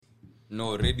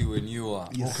No, ready when you are.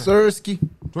 Yes, sirski.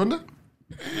 Twende?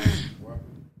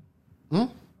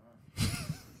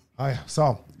 Haya,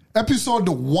 sawa. Episode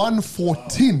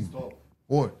 114.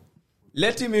 What?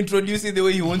 Let him introduce it the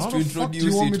way he wants How to the fuck do you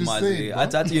introduce want me it, to say maze. it,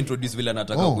 Atati introduce vile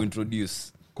anataka Oh.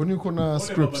 kuintroduce. Kwani uko na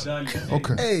scripts?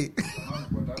 Okay. Hey,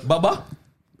 Baba?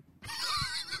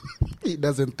 he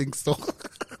doesn't think so.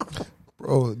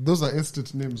 Bro, those are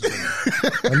estate names. Man.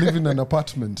 I live in an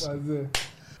apartment.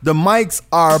 The mics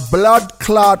are blood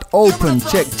clot open.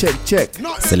 Check.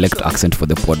 Select accent for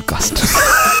the podcast.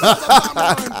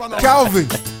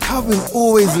 Calvin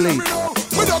always late.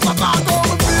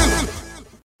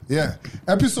 Yeah.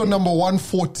 Episode number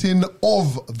 114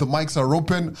 of The Mics Are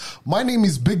Open. My name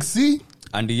is Big C.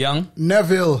 And the young?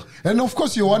 Neville. And of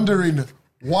course you're wondering,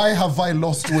 why have I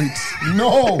lost weight?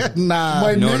 No. Nah.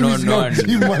 My name is not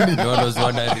T-Money. No one was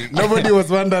wondering. Nobody was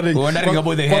wondering. Wondering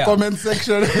about the hair. Comment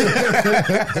section.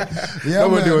 Yeah,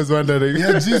 Nobody man. was wondering.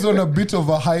 Yeah, G's on a bit of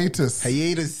a hiatus.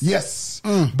 Hiatus. Yes.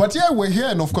 But yeah, we're here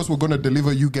and of course we're going to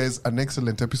deliver you guys an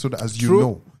excellent episode as you True.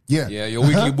 know. Yeah. Yeah, your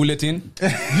weekly bulletin.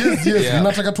 Yes. Yeah.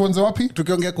 Mnataka tuanze wapi?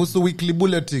 Tukiongea kuhusu weekly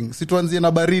bulletin. Situanzie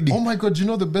na baridi. Oh my God, you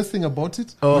know the best thing about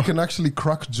it? Oh. We can actually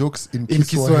crack jokes in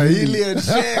Kiswahili and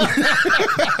shit.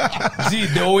 Gee,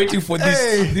 they were waiting for this.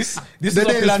 Hey, This the is a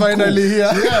day is plan. finally here.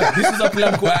 Yeah, this is a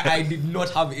plan. I did not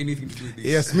have anything to do with this.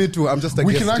 Yes, me too. I'm just a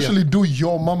We guest can actually here. do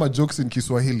your mama jokes in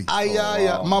Kiswahili.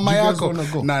 Aya, mama Do you guys yako. wanna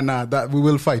go? Nah, that we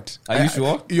will fight. Are you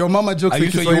sure? Your mama jokes Are in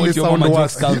you sure you Kiswahili want your sound mama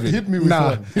worse. jokes, Calvin? Hit me with Nah,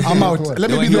 one. Hit I'm me out. with one.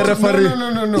 Let me be No, the no, referee.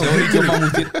 No. Don't hit your mom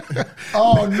with it.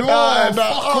 Oh no! Nah.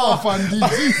 Fuck off, Andy.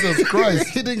 Jesus Christ.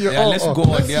 Hitting your Yeah, let's go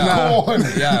on. Yeah, go on.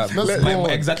 yeah. Let's go on.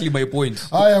 Exactly my point.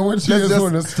 I want you Let's guys to just-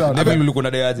 understand. Even ulikuwa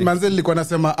unadaiaje? Manze nilikuwa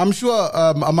nasema, I'm sure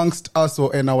amongst us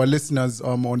and our listeners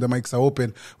on the mics are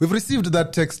open, we've received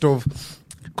that text of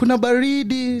kuna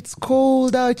baridi, it's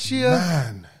cold out here.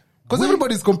 Man. Because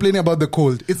everybody's complaining about the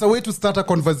cold. It's a way to start a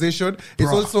conversation. It's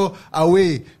Bruh. also a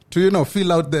way to,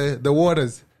 fill out the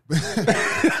waters.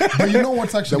 But you know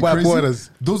what's actually The wet crazy? waters.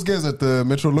 Those guys at the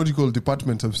meteorological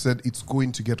department have said it's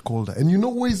going to get colder. And you know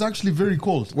where it's actually very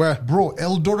cold? Where? Bro,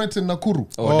 Eldoret and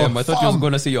Nakuru. Oh, damn, I thought you was fam.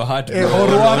 going to say your heart. Eh, bro. or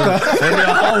Ruaka. Or your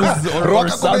house. Or Ruaka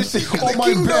something. Kumeshi. Oh, my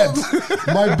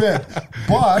Kingdom. bad.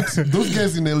 But those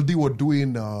guys in LD were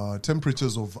doing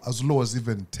temperatures of as low as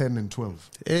even 10 and 12.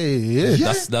 Hey,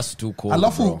 Yeah. That's too cold,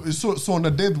 Alafu, bro. so on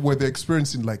a day where they're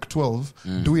experiencing like 12,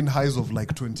 doing highs of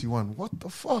like 21. What the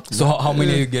fuck? So how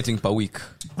many are you getting per week?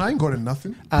 I ain't got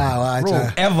nothing. watch Bro,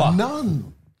 out. Ever?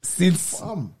 none. Since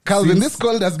Calvin, since- this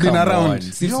cold has been come around. on,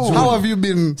 since Yo. June. How have you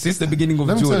been? Since the beginning of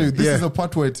Let me June. tell you, this Yeah. is the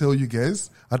part where I tell you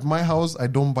guys, at my house, I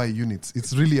don't buy units.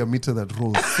 It's really a meter that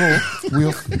rolls. So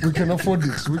we can afford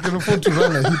it. We can afford to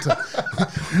run a heater.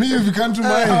 Me, if you come to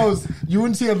my house, you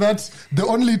won't hear that. The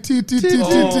only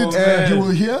man. you will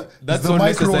hear That's is the so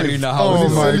necessary microwave. in a house. When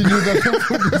it's Oh my telling you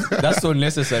that- That's so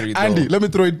necessary, though. Andy, let me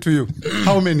throw it to you.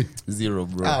 How many? 0,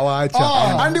 bro. Watch Oh,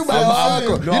 out. Andy,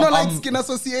 I'm- no, light I'm- skin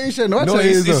association. What No, are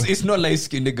you? it's not like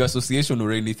skin nigga association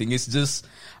or anything. It's just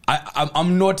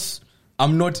I'm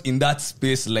not in that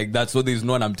space like that. So there's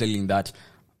no one I'm telling that.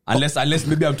 Unless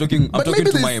maybe I'm talking But to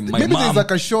maybe my there's mom.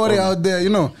 like a shore out there,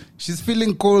 she's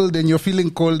feeling cold and you're feeling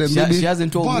cold and She maybe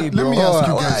hasn't told But me, let bro. me ask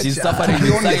you Oh, guys. She's suffering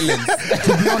in silence.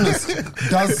 To be honest,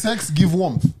 does sex give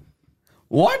warmth?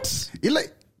 What?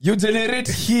 You generate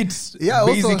heat Yeah,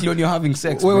 also- basically when you're having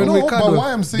sex. When bro. we No, cuddle. but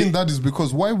why I'm saying that is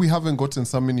because why we haven't gotten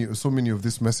so many of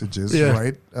these messages, Yeah.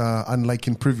 right? Unlike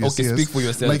in previous Okay, years. speak for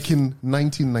yourself. Like in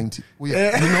 1990. Well,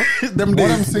 yeah, Them what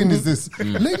days. I'm saying is this.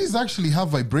 Ladies actually have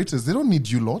vibrators. They don't need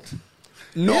you lot.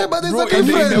 No, Yeah, but there's bro, a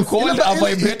difference. in the cold, a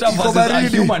vibrator versus a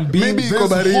human being. Maybe There's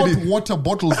Kobaridi. hot water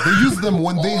bottles. They use them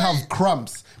when they have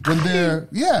cramps. When they're,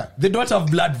 They don't have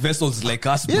blood vessels like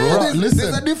us, bro. Yeah, listen.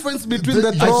 there's a difference between They-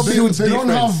 the throbbing. they don't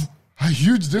have a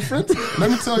huge difference. Let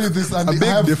me tell you this, Andy.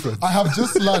 big difference. I have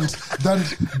just learned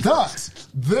that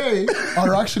they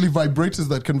are actually vibrators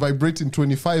that can vibrate in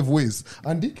 25 ways.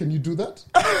 Andy, can you do that?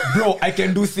 Bro, I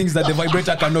can do things that the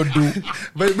vibrator cannot do.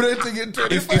 vibrating in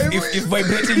 25 If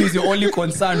vibrating is your only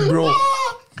concern, bro,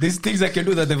 there's things I can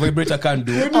do that the vibrator can't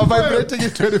do. I'm vibrating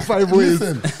in 25 ways.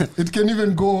 Listen, it can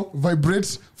even go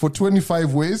vibrate for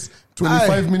 25 ways,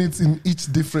 25 minutes in each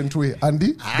different way.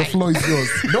 Andy, the floor is yours.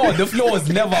 No, the floor was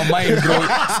never mine, bro.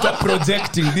 Stop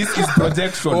projecting. This is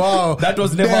projection. Wow. That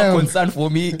was never Damn. a concern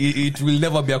for me. It will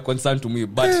never be a concern to me.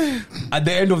 But at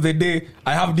the end of the day,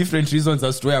 I have different reasons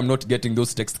as to why I'm not getting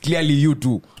those texts. Clearly, you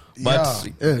too. But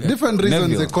different reasons,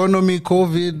 Neville. economy,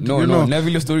 COVID. No,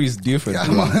 Neville, your story is different. Yeah,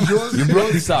 bro. man. You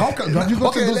brought this up. Have you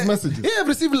gotten those like- messages? Yeah, I've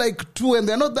received like 2 and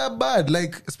they're not that bad.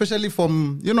 Like, especially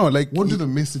from, like. What do the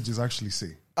messages actually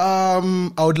say? I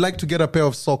would like to get a pair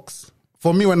of socks.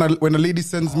 For me, when a lady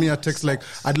sends me a text like,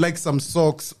 I'd like some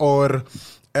socks, or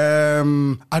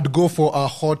I'd go for a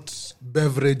hot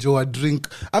beverage or a drink.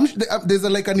 There's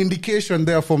like an indication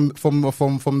there from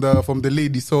the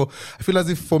lady. So I feel as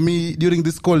if for me during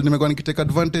this call, I'm going to take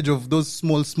advantage of those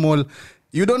small.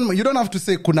 You don't have to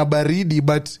say kuna baridi,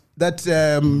 but that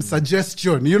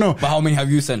suggestion, you know. But how many have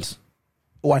you sent?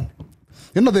 One.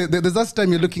 You know, there's that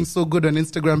time you're looking so good on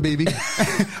Instagram, baby.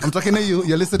 I'm talking to you.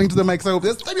 You're listening to the mic. So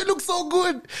this time you look so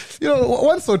good. You know,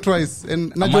 once or twice.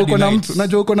 And najua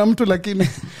uko na mtu lakini.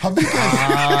 Have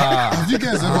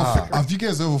you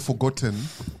guys ever forgotten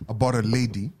about a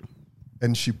lady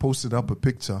and she posted up a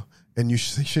picture and you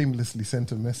shamelessly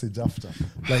sent a message after?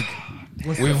 Like,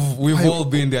 we've all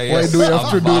been there. Yes. Why do we have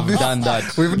to do this? Done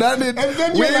that. We've done it. and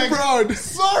then We're you're like, proud.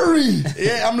 sorry.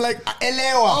 Yeah, I'm like,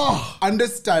 elewa.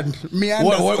 Understand. Me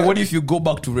understand. What if you go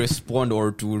back to respond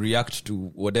or to react to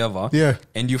whatever? Yeah.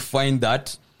 And you find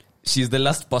that she's the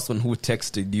last person who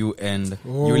texted you, and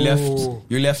you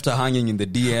left her hanging in the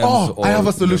DMs. Oh, I have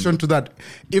a solution to that.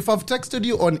 If I've texted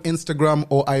you on Instagram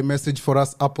or iMessage for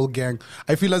us Apple gang,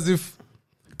 I feel as if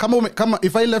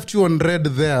if I left you on red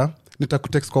there,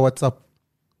 nitakutext kwa WhatsApp.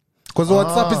 Because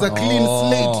WhatsApp is a clean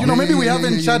slate. You know, maybe we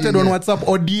haven't chatted on WhatsApp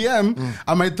or DM.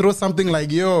 I might throw something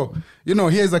like, yo, you know,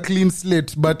 here's a clean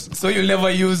slate. But so you'll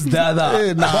never use the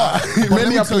other.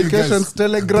 Many applications,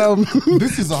 Telegram.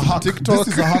 This is a hack. TikTok.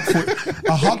 This is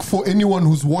a hack for anyone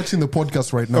who's watching the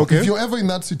podcast right now. Okay. If you're ever in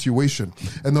that situation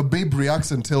and the babe reacts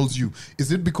and tells you,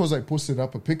 is it because I posted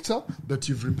up a picture that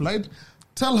you've replied?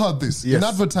 Tell her this. Yes. In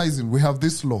advertising, we have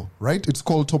this law, right? It's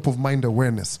called top of mind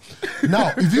awareness.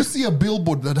 Now, if you see a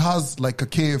billboard that has like a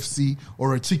KFC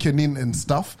or a Chicken Inn and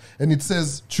stuff, and it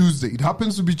says Tuesday, it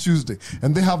happens to be Tuesday,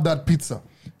 and they have that pizza,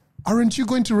 aren't you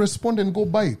going to respond and go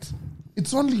buy it?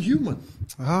 It's only human.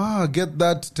 Get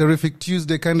that terrific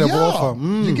Tuesday kind of offer.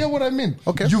 You get what I mean?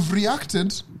 Okay. You've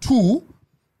reacted to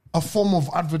a form of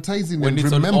advertising When and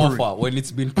it's on remembering. offer, when it's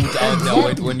been put out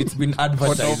there, when it's been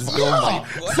advertised. Yeah.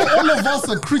 So all of us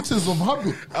are creatures of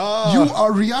habit. You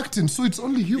are reacting, so it's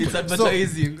only human. It's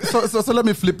advertising. So let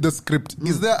me flip the script.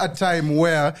 Is there a time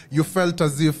where you felt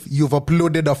as if you've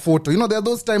uploaded a photo? You know, there are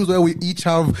those times where we each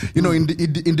have, you know,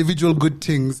 individual good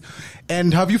things.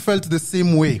 And have you felt the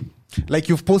same way? Like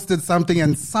you've posted something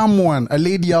and someone, a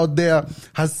lady out there,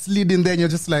 has slid in there and you're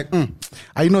just like,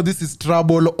 I know this is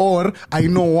trouble, or I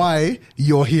know why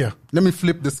you're here. Let me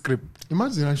flip the script.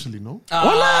 Imagine actually, no?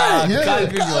 Calvin,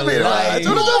 you're lying.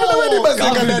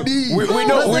 We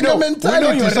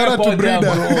know your Shout out to report there, Breda.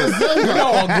 bro. You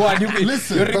know, go on.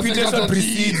 Listen, your reputation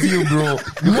precedes you, bro.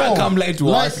 You can't come lie to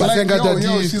us.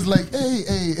 She's like,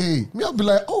 hey. Me, I'll be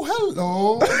like, oh,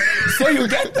 hello. So you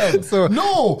get them.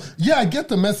 No, yeah, I get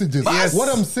the messages. Yes. What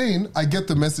I'm saying, I get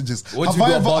the messages. What you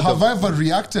do about Have them? I ever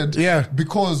reacted? Yeah.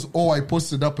 Because I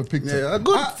posted up a picture. Yeah, a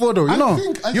good photo, you know.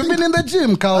 I You've think- been in the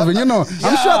gym, Calvin, you know.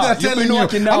 I'm sure they're you've been telling you.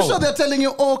 working out. I'm sure they're telling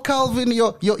you, oh, Calvin,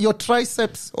 your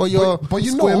triceps or your But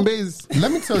you know, squambaze.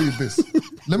 let me tell you this.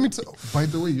 By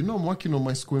the way, you know I'm working on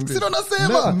my squambaze. Sit on a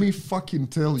saver. Let me fucking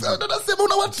tell you.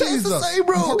 Jesus.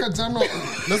 bro.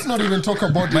 Let's not even talk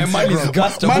about My man is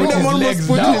gassed about Man, his almost legs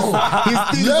put now. his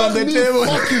things on Let the me table.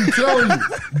 fucking tell you.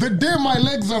 The day my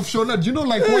legs have shown up, you know,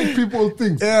 like white people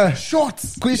think. Yeah.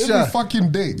 Shorts. Quisha. Every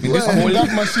fucking day. This I'm in whole-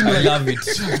 that machine I like love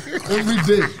it. every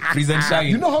day. Present shine.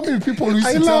 You know how many people used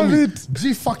I to tell love me, it.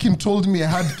 G fucking told me I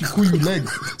had Kikuyu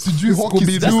legs. Sijui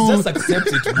hockey just accept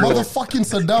it, bro. Motherfucking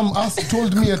Saddam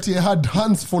told me that he had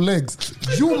hands for legs.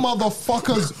 You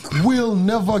motherfuckers will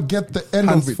never get the end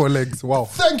Hands of it. for legs. Wow.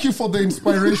 Thank you for the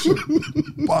inspiration.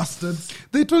 Bastards.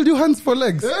 They told you hands for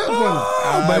legs.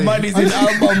 My man is in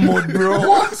album mode, bro.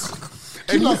 What?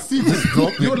 Killer series, bro.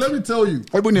 Yo, let me tell you.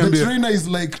 Hebu niambie. The trainer is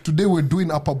like, today we're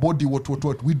doing upper body, what.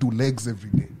 We do legs every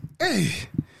day. Hey.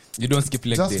 You don't skip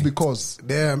leg Just day. because.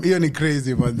 Damn, you're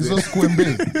crazy, man. It's just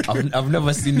Kwembe. I've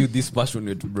never seen you this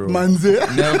passionate, bro. Manze.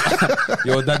 Never.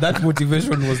 Yo, that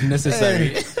motivation was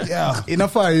necessary. Yeah.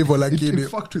 Inafaa hivyo It lakini.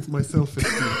 fucked with my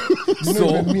self-esteem. You know, So-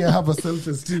 even me, I have a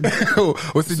self-esteem.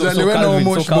 Usijali So wewe na Calvin,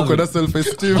 Omosh so Calvin. buko na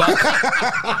self-esteem.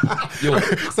 Yo.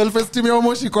 Self-esteem ya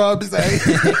Omosh iko wapi sasa?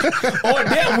 Oh,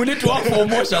 damn, we need to work for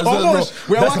Omosh as well, bro. Omosh,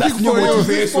 we are That's working new for you.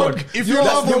 motivation. If you That's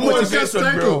have new Omosh,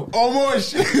 motivation, bro.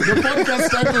 Omosh. The podcast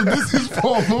title this is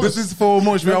for Omosh. This is for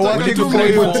Omosh. We are Nataka working tu for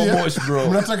you. mnipatie- Omosh, bro.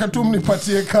 Mnataka tu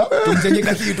mnipatie ka.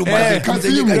 Tumjenge kitu basi,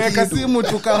 tumjenge kitu. Kasimu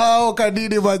tukahao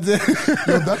kadidi baze.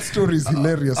 Yo, that story is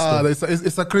hilarious. though.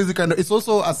 It's a crazy kind of. It's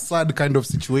also a sad kind of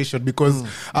situation because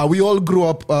we all grew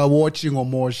up watching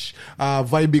Omosh,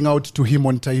 vibing out to him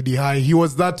on Tidy High. He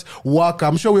was that worker.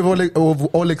 I'm sure we've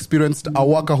all experienced a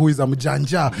worker who is a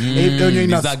mjanja. When you're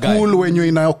in a he's that guy. school, when you're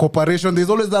in a corporation, there's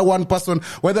always that one person.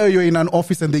 Whether you're in an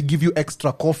office and they give you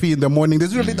extra coffee in the morning,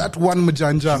 there's usually that one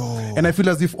mjanja. And I feel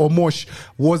as if Omosh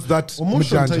was that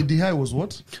Omosh on mjanja. Tidy High was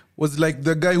what? Was like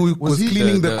the guy who was he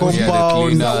cleaning the the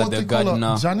compound. Is cleaner? that what the they call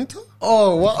gardener. a janitor?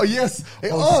 Oh, wow, yes.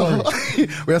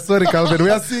 We are sorry, Calvin. We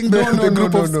are seeing the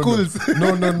group of schools.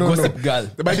 No. Gossip girl.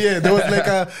 But yeah, there was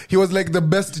like he was like the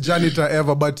best janitor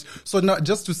ever. But so now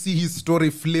just to see his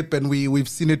story flip, and we've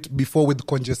seen it before with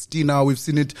Congestina, we've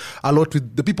seen it a lot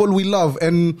with the people we love,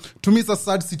 and to me it's a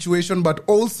sad situation, but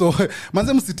also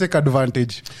manze must take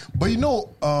advantage. But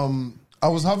I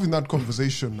was having that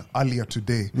conversation earlier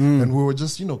today, and we were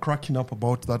just, cracking up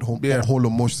about that whole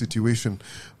Omosh situation.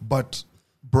 But,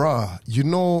 bruh,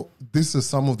 this is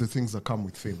some of the things that come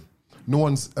with fame. No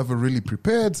one's ever really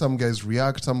prepared. Some guys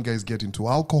react. Some guys get into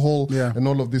alcohol and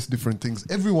all of these different things.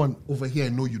 Everyone over here, I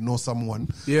know someone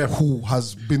who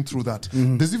has been through that.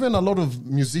 There's even a lot of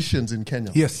musicians in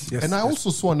Kenya. Yes. And I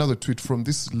also saw another tweet from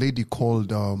this lady called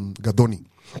Gadoni.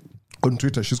 On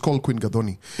Twitter, she's called Queen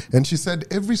Gadoni, and she said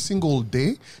every single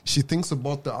day she thinks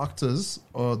about the actors,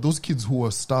 those kids who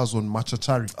were stars on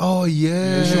Machachari. Oh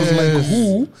yeah. And she was like,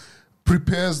 who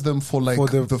prepares them for like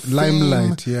the fame,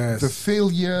 limelight, yes. the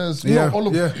failures, all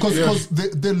of because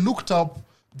they looked up.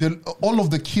 All of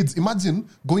the kids, imagine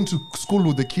going to school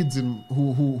with the kids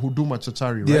who do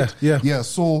Machachari, right? Yeah.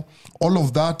 So all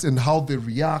of that and how they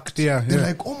react, they're yeah.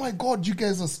 like, oh my God, you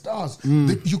guys are stars.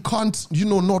 You can't,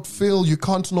 not fail. You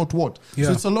can't not what. Yeah.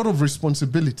 So it's a lot of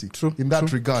responsibility in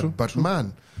that regard. But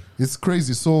man, it's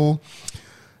crazy. So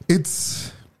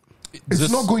it's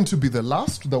not going to be the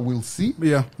last that we'll see.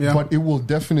 Yeah. But it will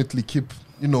definitely keep,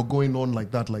 going on like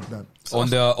that.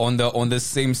 On the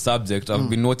same subject, I've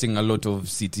been noting a lot of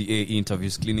CTA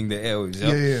interviews, cleaning the airwaves.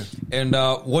 Yeah. And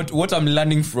what I'm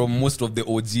learning from most of the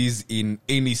OGs in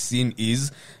any scene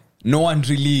is no one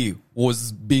really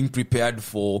was being prepared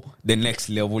for the next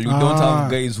level. You don't have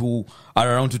guys who are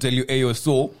around to tell you, "Hey,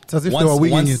 so it's as if they were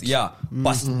winging it.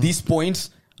 Past this point,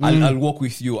 I'll walk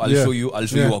with you. I'll show you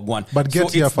a one." But get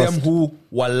so here it's first. them who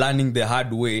were learning the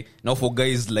hard way. Now for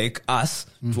guys like us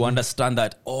to understand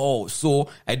that, so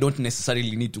I don't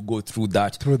necessarily need to go through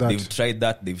that. They've tried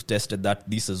that. They've tested that.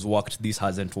 This has worked. This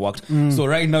hasn't worked. So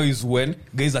right now is when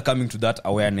guys are coming to that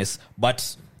awareness.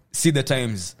 But see the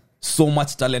times. So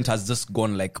much talent has just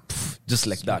gone like, just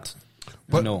like that.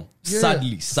 But,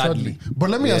 sadly.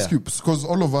 But let me ask you, because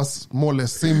all of us, more or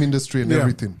less, same industry and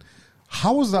everything.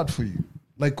 How was that for you?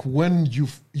 Like when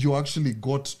you actually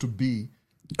got to be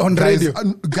on radio,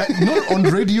 not on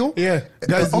radio.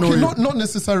 Guys okay, know not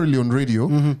necessarily on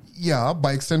radio. Yeah,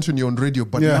 by extension you're on radio,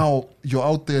 but now you're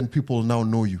out there and people now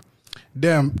know you.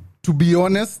 Damn, to be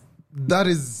honest, that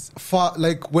is far.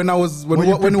 Like when we were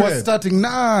starting,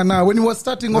 when we were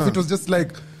starting off, it was just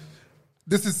like,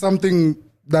 this is something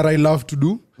that I love to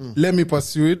do. Let me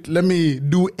pursue it. Let me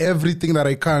do everything that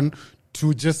I can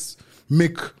to just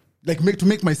make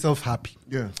myself happy.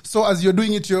 Yeah. So as you're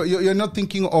doing it, you're not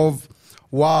thinking of,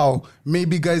 wow,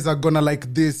 maybe guys are gonna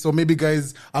like this, or maybe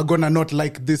guys are gonna not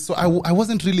like this. So I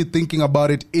wasn't really thinking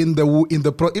about it in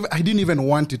the I didn't even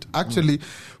want it. Actually,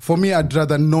 for me, I'd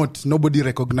rather not. Nobody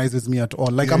recognizes me at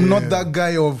all. Like I'm not that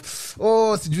guy of,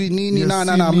 sijui nini,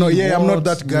 I'm not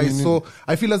that guy. So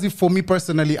I feel as if for me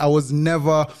personally, I was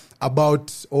never about,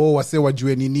 wase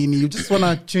wajue ni nini. You just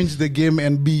wanna change the game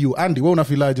and be you. Andy, wewe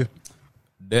unafilaje?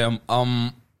 Damn,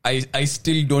 I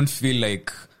still don't feel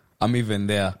like I'm even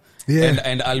there. Yeah.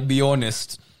 And I'll be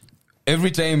honest,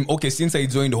 every time, since I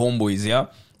joined Homeboys,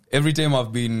 every time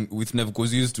I've been with Nev,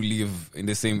 because we used to live in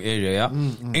the same area,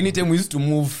 anytime we used to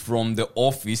move from the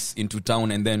office into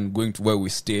town and then going to where we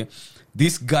stay,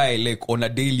 this guy, like, on a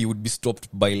daily would be stopped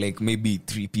by, like, maybe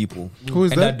 3 people. Who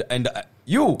is that?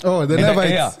 You. Oh, the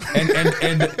Nevites.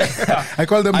 And I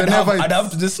call them the Nevites. I'd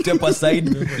have to just step aside,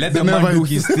 let the man do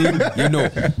his thing,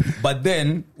 But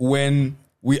then when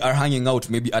we are hanging out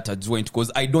maybe at a joint,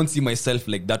 because I don't see myself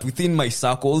like that within my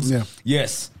circles.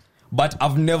 Yes, but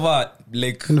I've never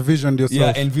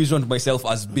envisioned myself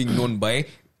as being known by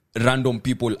random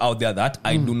people out there that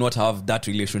I do not have that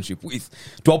relationship with,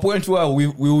 to a point where we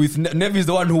with Nev is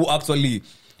the one who actually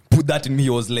put that in me. He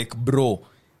was like, bro,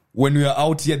 when we are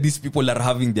out here, these people are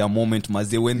having their moment,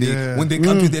 Maze. When they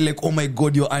come to you, they're like, oh my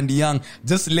God, you're Andy Young.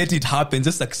 Just let it happen.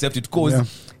 Just accept it.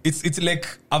 Cause it's like,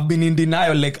 I've been in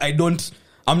denial. Like,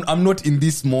 I'm not in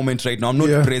this moment right now. I'm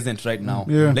not present right now.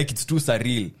 Yeah. Like, it's too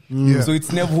surreal. So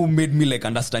it's never made me like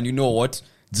understand, you know what?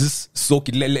 Just soak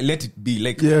it, let it be.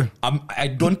 Like, I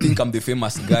don't think I'm the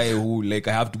famous guy who, like,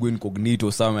 I have to go incognito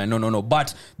somewhere. No.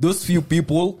 But those few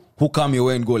people who come your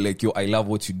way and go like, yo, I love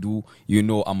what you do. You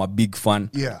know, I'm a big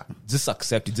fan. Yeah. Just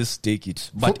accept it. Just take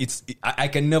it. But I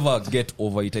can never get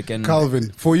over it.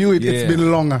 Calvin, for you, it's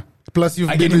been longer. Plus, you've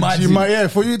been a gym. Yeah,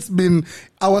 for you, it's been,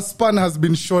 our span has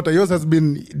been shorter. Yours has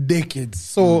been decades.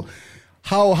 So,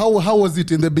 how was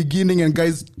it in the beginning? And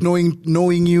guys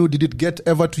knowing you, did it get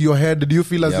ever to your head? Did you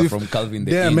feel as if from Calvin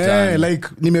the damn, intern, like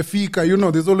nimefika? You know,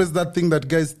 there's always that thing that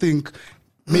guys think.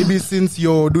 Maybe since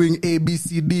you're doing A, B,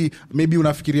 C, D, maybe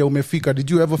unafikiria umefika. Did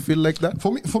you ever feel like that?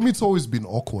 For me, it's always been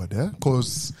awkward,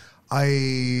 because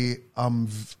I'm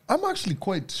actually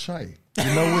quite shy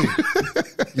in a way.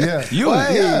 Yeah.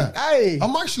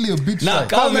 I'm actually a bit shy.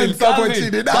 Calvin, we've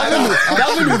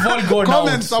all gone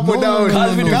comment support down.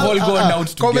 Calvin, we've all gone out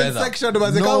together. Comment section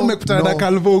was like, how umekutana na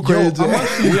Calvo huko nje.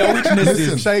 We are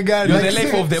witnesses. Shy guy. You're the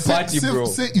life of the party, bro.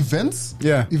 Say events.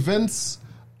 Yeah. Events.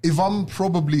 If I'm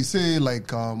probably, say,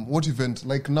 like, what event?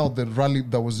 Like now, the rally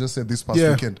that was just said this past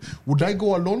weekend. Would I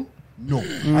go alone? No.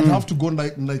 I'd have to go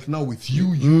like now with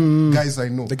you guys I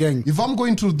know. The gang. If I'm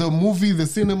going to the movie, the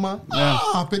cinema,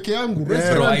 peke yangu.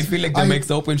 Bro, I feel like the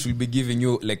Mexa Open should be giving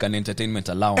you like an entertainment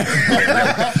allowance.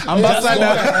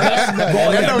 Ambassador.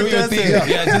 Do your thing.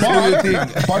 Yeah, just do your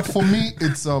thing. But for me,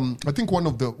 it's I think one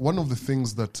of the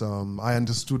things that I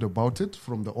understood about it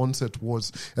from the onset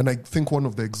was, and I think one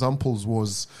of the examples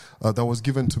was that was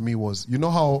given to me was, you know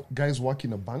how guys work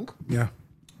in a bank? Yeah.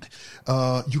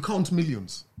 You count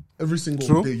millions every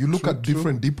single day. You look at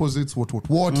different deposits, what,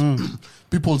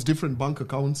 people's different bank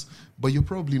accounts, but you're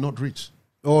probably not rich.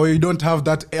 Or you don't have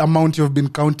that amount you've been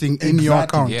counting in your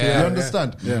account. Yeah. You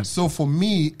understand? Yeah. So for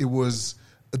me, it was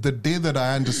the day that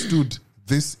I understood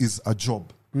this is a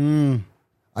job.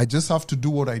 I just have to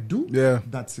do what I do. Yeah.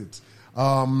 That's it.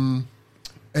 And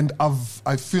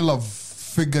I feel I've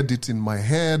figured it in my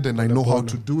head, and I know how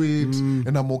to do it,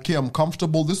 and I'm okay, I'm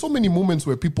comfortable. There's so many moments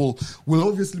where people will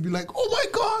obviously be like, oh my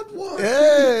God, what?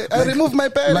 Hey, I removed my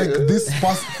pen. Like this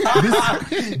past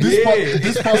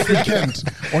weekend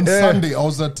on Sunday, I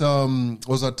was at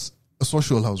a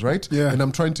social house, right? Yeah. And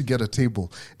I'm trying to get a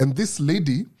table. And this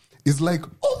lady is like,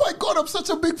 oh my God, I'm such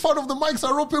a big fan of the mics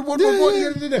are open.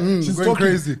 She's going talking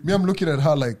crazy. Me, I'm looking at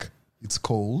her like, it's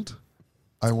cold.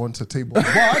 I want a table. But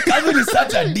Calvin is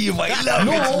such a diva. I love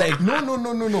it. Like,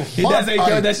 no. He doesn't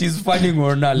care that she's funning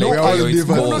or not. Like,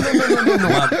 No.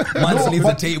 Man needs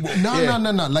a table. No.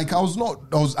 Like,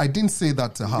 I didn't say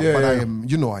that to her, but I am,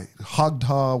 I hugged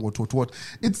her, what.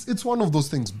 It's one of those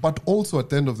things. But also at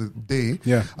the end of the day,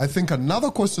 I think another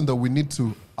question that we need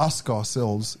to ask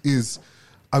ourselves is,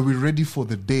 are we ready for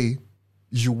the day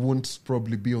you won't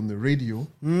probably be on the radio,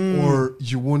 or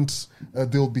you won't,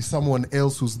 there'll be someone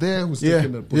else who's there, who's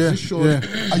taking a position.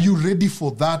 Are you ready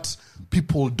for that?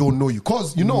 People don't know you.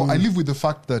 Because, I live with the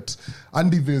fact that,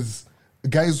 Andy, there's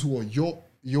guys who are your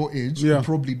age who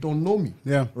probably don't know me.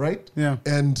 Yeah. Right? Yeah.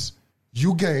 And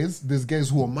you guys, there's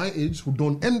guys who are my age who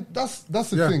don't, and that's the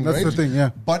thing, right? That's the thing, yeah.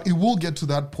 But it will get to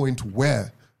that point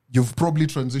where you've probably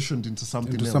transitioned into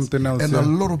something else. And a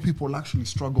lot of people actually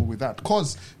struggle with that,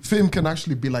 because fame can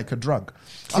actually be like a drug.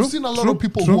 I've seen a lot of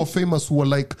people who are famous who are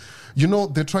like,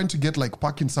 they're trying to get like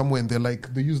parking somewhere, and they're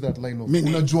like, they use that line of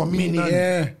unajua mimi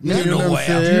nani? You know who I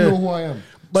am. Do you know who I am?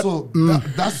 But so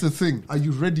that's the thing. Are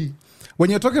you ready? When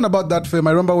you're talking about that fame,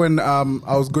 I remember when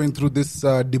I was going through this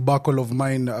debacle of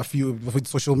mine, with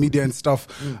social media and stuff.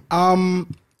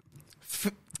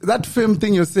 That fame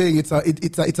thing you're saying,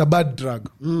 it's a bad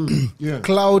drug.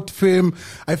 Clout, fame.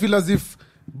 I feel as if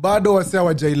bado wase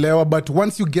hawajailewa, but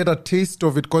once you get a taste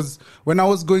of it, because when I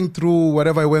was going through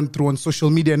whatever I went through on social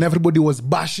media and everybody was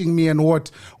bashing me and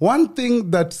one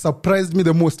thing that surprised me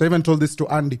the most, I even told this to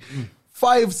Andy,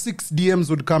 5-6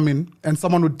 DMs would come in and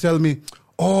someone would tell me,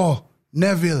 oh,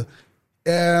 Neville,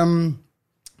 the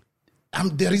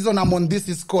reason I'm on this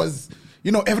is because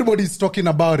everybody's talking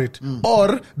about it.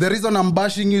 Or the reason I'm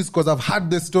bashing you is because I've heard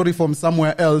the story from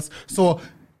somewhere else. So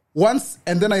once,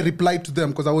 and then I replied to them,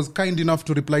 because I was kind enough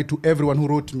to reply to everyone who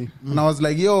wrote me. And I was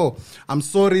like, yo, I'm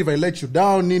sorry if I let you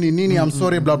down, nini, I'm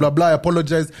sorry, blah, blah, blah, I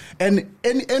apologize. And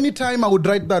any time I would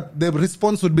write that, the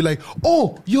response would be like,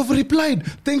 oh, you've replied.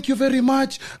 Thank you very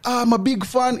much. I'm a big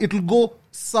fan. It'll go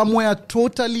somewhere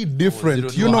totally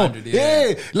different. 0 to 100,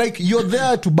 Hey, like you're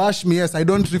there to bash me. Yes, I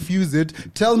don't refuse it.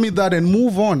 Tell me that and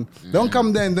move on. Don't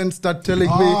come there and then start telling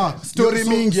me story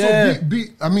meaning.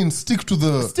 Stick to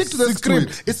the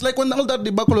script. It's like when all that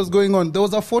debacle was going on, there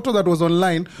was a photo that was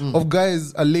online of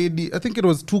guys, a lady, I think it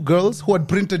was 2 girls who had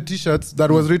printed t-shirts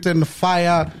that was written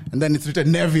fire and then it's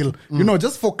written Neville,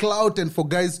 just for clout and for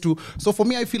guys to. So for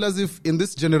me, I feel as if in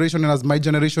this generation and as my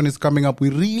generation is coming up, we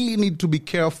really need to be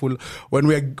careful when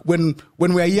we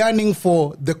are yearning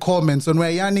for the comments, when we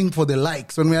are yearning for the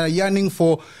likes, when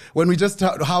we just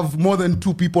have more than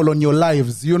 2 people on your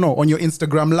lives, on your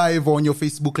Instagram live or on your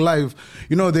Facebook live,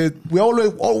 we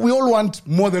all want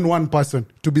more than one person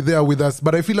to be there with us.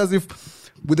 But I feel as if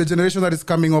with the generation that is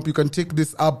coming up, you can take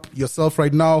this up yourself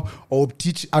right now or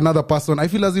teach another person. I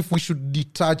feel as if we should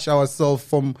detach ourselves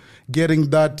from getting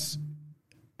that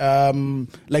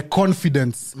like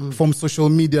confidence from social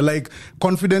media. Like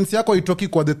confidence yako itoki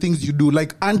kwa the things you do.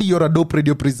 Like Andy, you're a dope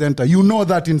radio presenter. You know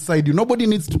that inside you. Nobody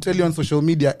needs to tell you on social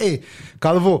media, hey,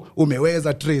 Calvo,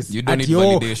 umeweza trace. You don't need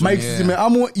validation.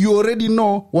 Mike, you already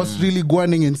know what's really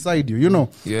going inside you,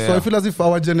 Yeah. So I feel as if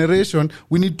our generation,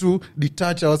 we need to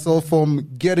detach ourselves from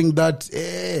getting that,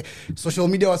 social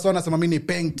media wasona sema mimi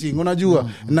painting, unajua.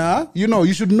 Nah,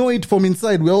 you should know it from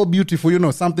inside. We're all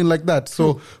beautiful, something like that.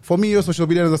 So for me, your social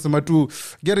media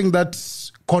getting that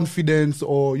confidence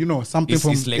or something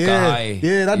it's like a high.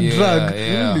 That drug.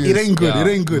 It ain't good. It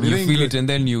ain't good. You feel it and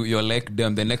then you're like,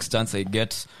 damn, the next chance I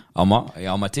get, I'ma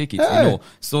take it.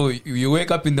 So you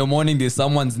wake up in the morning, there's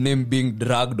someone's name being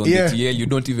dragged on the TL, you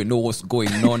don't even know what's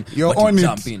going on. You're but on you it.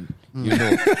 Jump in.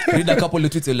 Read a couple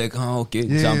of tweets, you're like,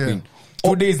 jump in.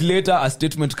 2 days later, a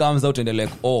statement comes out and they're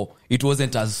like, it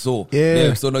wasn't as so.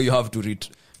 So now you have to read.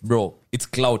 Bro, it's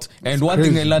clout. And it's one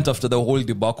crazy thing I learned after the whole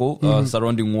debacle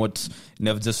surrounding what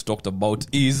Nev just talked about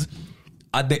is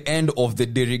at the end of the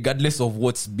day, regardless of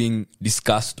what's being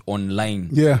discussed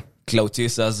online, clout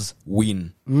chasers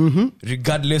win.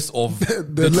 Regardless of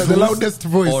the loudest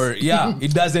voice. Or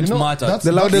it doesn't matter. That's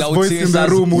the loudest clout voice in the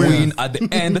room win. At the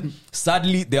end,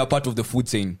 sadly, they are part of the food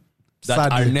chain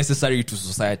that are necessary to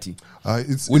society.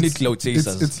 We need clout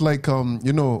chasers. It's like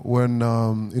when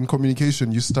in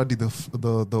communication you study the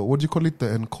what do you call it, the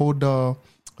encoder,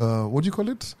 what do you call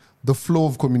it, the flow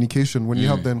of communication when you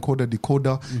have the encoder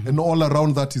decoder and all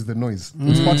around that is the noise.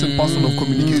 It's part and parcel of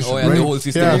communication, right? The whole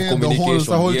system of communication,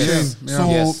 the whole yes.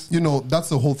 chain. So that's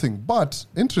the whole thing. But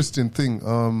interesting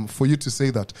thing for you to say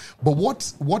that. But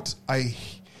what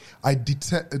I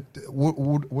detest.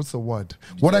 What's the word?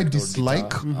 What I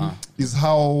dislike is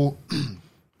how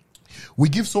we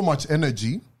give so much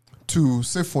energy to,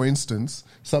 say, for instance,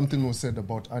 something was said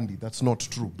about Andy that's not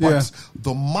true, but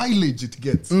the mileage it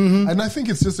gets, and I think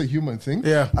it's just a human thing.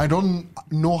 I don't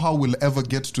know how we'll ever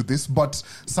get to this, but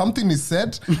something is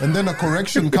said, and then a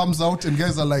correction comes out, and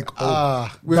guys are like,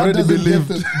 we that already doesn't believe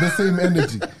get the same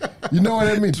energy. You know what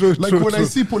I mean? True, I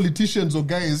see politicians or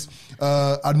guys,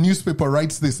 a newspaper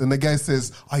writes this, and the guy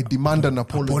says, I demand an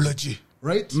apology.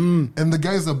 Right? And the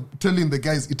guys are telling the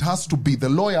guys, it has to be, the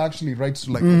lawyer actually writes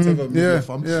to like whatever media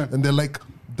firm, and they're like,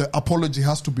 the apology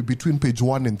has to be between page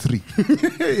 1 and 3.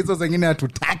 Hizo zingine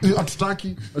hatutaki.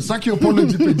 Staki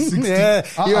apology page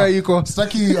 60. Hiyo iko.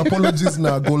 Staki apologies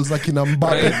na goals za kina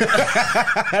Mbappe.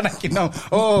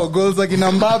 Goals za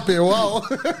kina Mbappe. Wow.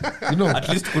 At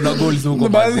least kuna goals huko.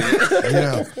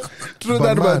 True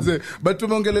that, but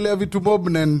tumeongelelea vitu mob,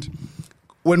 and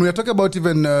when we are talking about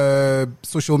even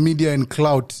social media and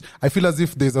clout, I feel as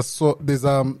if there's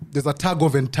a tag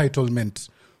of entitlement.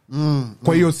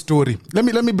 Kwa hiyo story. Let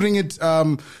me bring it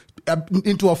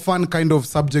into a fun kind of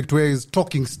subject where is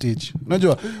talking stage.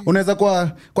 Unajua, unaweza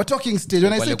kwa talking stage.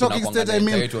 When I say talking stage, I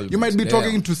mean you might be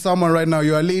talking to someone right now.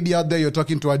 You're a lady out there, you're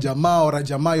talking to a jamaa, or a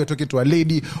jamaa, you're talking to a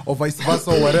lady, or vice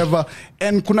versa, or whatever.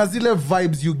 And kuna zile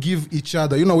vibes you give each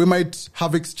other. We might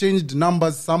have exchanged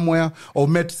numbers somewhere, or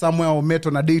met somewhere, or met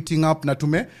on a dating app, na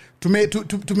tume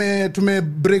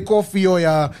break off hiyo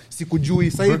ya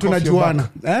sikujui. Sasa tunajuana.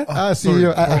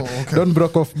 Don't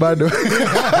break off bado.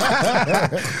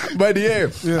 But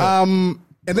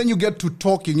and then you get to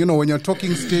talking, when you're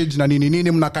talking stage, na nini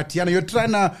mnakatiana, you're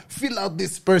trying to fill out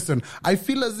this person. I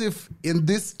feel as if in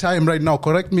this time right now,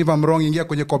 correct me if I'm wrong, ingia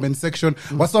kwenye comment section,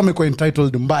 wasa wamekuwa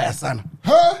entitled mbaya sana.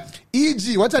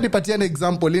 E.g., wacha nipatie an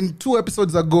example. In 2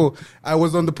 episodes ago, I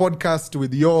was on the podcast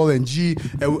with y'all and G,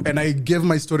 and I gave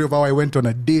my story of how I went on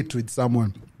a date with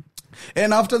someone.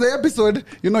 And after the episode,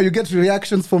 you get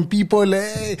reactions from people.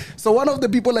 Hey. So one of the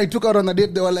people I took out on a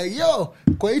date, they were like, yo,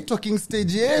 kwa hii talking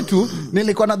stage yetu,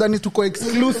 nilikuwa nadhani tuko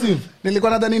exclusive.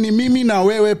 Nilikuwa nadhani ni mimi na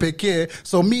wewe pekee.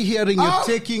 So me hearing you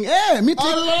taking, me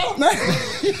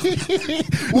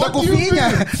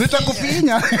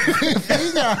Nitakufinya.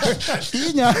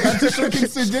 Finya. Ati talking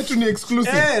stage yetu ni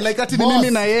exclusive. Like ati ni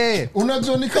mimi na yeye.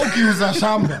 Unajua nika ukiuza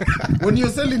shamba. When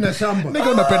you're selling a shamba.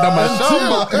 Niko unapenda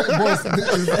mashamba. Boss,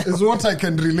 this is what I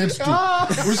can relate to.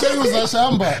 Ushauza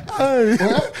shamba.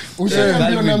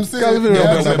 Ushaambia na msee.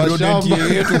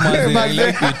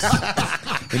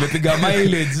 Imepiga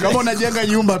mileage. Kama unajenga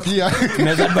nyumba pia.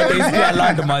 Unaweza bataizia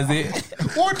land maze.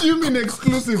 What do you mean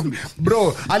exclusive?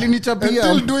 Bro,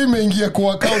 alinichapia. Until do imeingia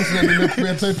kwa account na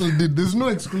nimepea title deed. There's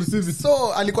no exclusivity.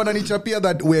 So alikuwa ananichapia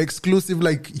that we're exclusive,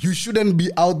 like you shouldn't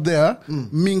be out there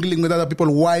mingling with other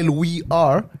people while we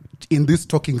are in this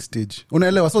talking stage.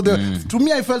 Unaelewa? So to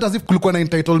me I felt as if kulikuwa na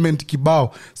entitlement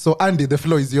kibao. So Andy, the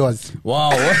floor is yours.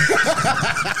 Wow.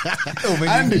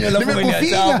 Andy,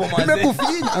 nimekufinya.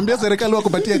 Ambia serikali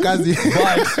wakupatie kazi.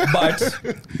 But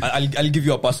I'll give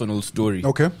you a personal story.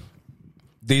 Okay.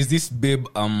 There's this babe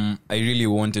I really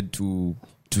wanted to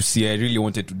see. I really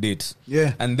wanted to date.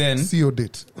 Yeah. And then see your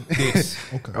date.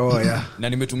 Okay. Oh yeah. Na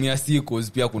nimetumia see cause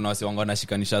pia kuna wase wanga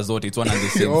nashikanisha zote. It's one and the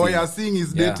same. Oh thing. Yeah, seeing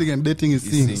is dating and dating is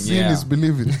seeing. Seeing is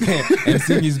believing. And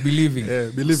seeing is believing.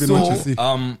 Yeah, believe in what you see.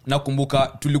 Nakumbuka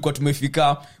tulikuwa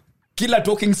tumefika kila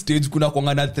talking stage kuna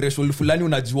kuangana threshold fulani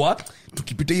unajua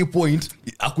tukipita hii point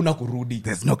hakuna kurudi.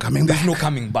 There's no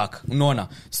coming back. Unaona?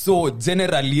 So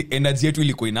generally energy yetu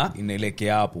ilikuwa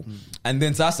inaelekea hapo. And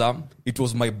then sasa it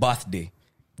was my birthday.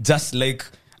 Just like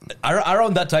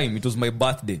around that time it was my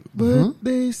birthday.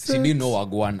 She didn't know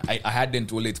Wagwan. I hadn't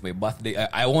told her it's my birthday.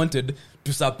 I wanted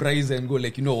to surprise her and go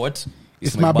like, you know what?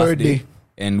 It's my birthday.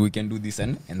 And we can do this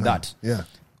and that. Yeah.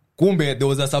 Kumbe there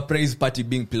was a surprise party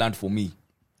being planned for me.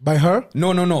 By her?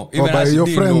 No. Even by your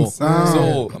friends.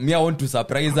 So me, I want to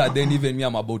surprise her. Then even me,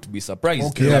 I'm about to be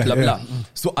surprised. Okay. Blah.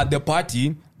 So at the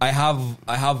party, I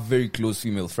have very close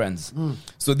female friends.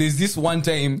 So there's this one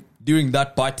time during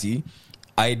that party,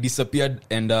 I disappeared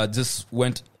and just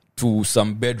went to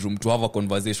some bedroom to have a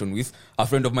conversation with a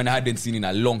friend of mine I hadn't seen in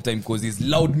a long time because there's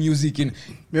loud music in.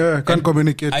 Yeah, can't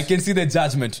communicate. I can see the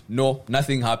judgment. No,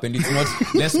 nothing happened. It's not,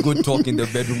 let's go talk in the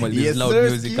bedroom while there's loud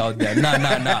music out there.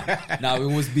 Nah. We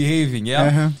was behaving, yeah?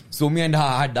 Uh-huh. So me and her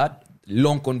had that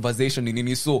long conversation in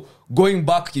it. So going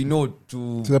back, to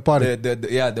the party.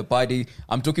 The party.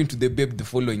 I'm talking to the babe the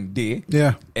following day.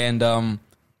 Yeah. And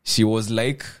she was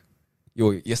like,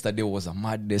 yo, yesterday was a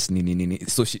madness.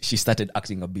 So she started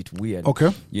acting a bit weird. Okay.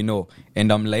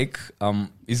 And I'm like,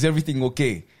 is everything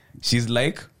okay? She's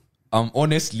like,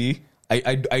 honestly,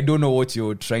 I don't know what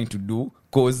you're trying to do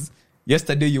because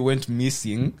yesterday you went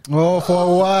missing. Oh, for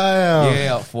a while.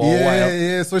 Yeah, for a while.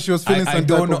 Yeah. So she was feeling I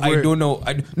don't know.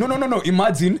 No.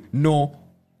 Imagine, no.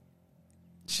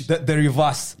 The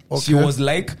reverse. Okay. She was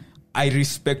like, I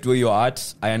respect where you're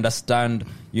at. I understand,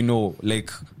 like...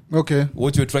 Okay.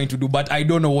 What you're trying to do, but I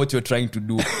don't know what you're trying to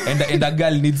do. And the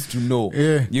girl needs to know.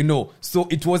 Yeah. So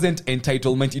it wasn't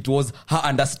entitlement. It was her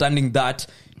understanding that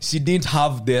she didn't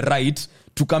have the right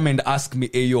to come and ask me,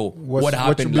 hey, yo, what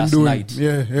happened last night?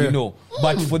 Yeah.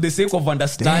 But for the sake of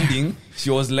understanding, she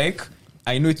was like,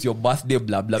 I know it's your birthday,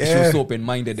 blah, blah. She was so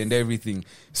open-minded and everything.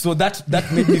 So that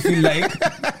made me feel like,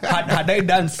 had I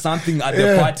done something at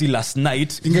the party last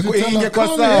night, ingekuwa like a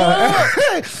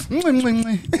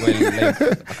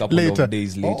couple of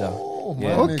days later.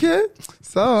 Okay.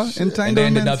 So, and I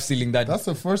ended up stealing that. That's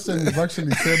the first time you've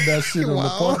actually said that shit on the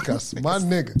podcast. Man,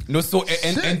 nigga. No, so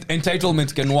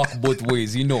entitlement can work both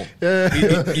ways,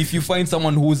 If you find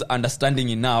someone who's understanding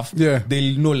enough,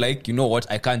 they'll know, like, you know what,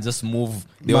 I can't just move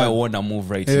the way I want to move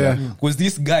right here. Because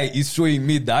this guy is showing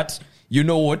me that, you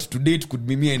know what, today it could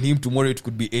be me and him, tomorrow it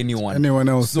could be anyone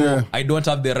else. So I don't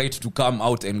have the right to come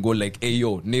out and go like, hey,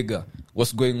 yo, nigga,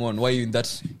 what's going on? Why are you in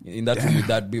that room with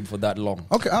that babe for that long?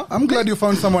 Okay, I'm glad you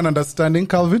found someone understanding,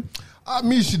 Calvin.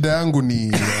 Mi shida yangu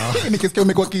ni nikisikia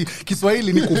umekuwa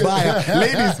Kiswahili ni kubaya.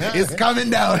 Ladies, it's coming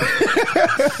down.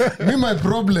 My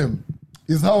problem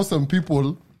is how some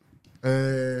people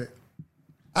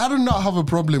I do not have a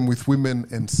problem with women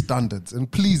and standards,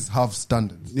 and please have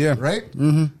standards. Yeah. Right?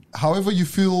 Mm-hmm. However you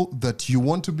feel that you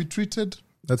want to be treated,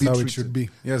 that's how it should be.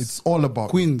 Yes. It's all about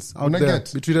queens out there.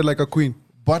 Be treated like a queen.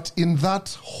 But in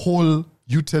that whole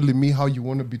you telling me how you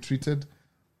want to be treated,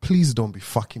 please don't be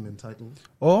fucking entitled.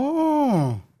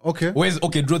 Oh, okay.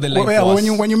 Draw the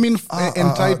line. When you mean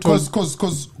entitled.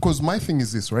 Because my thing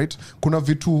is this, right? Kuna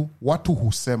vitu watu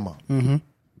husema. Mm-hmm.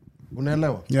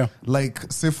 Unaelewa? Yeah.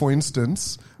 Like, say for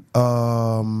instance,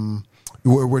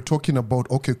 we're talking about,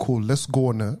 okay, cool, let's go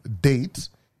on a date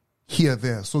here,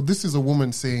 there. So this is a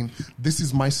woman saying, this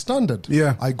is my standard.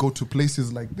 Yeah. I go to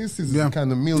places like this is the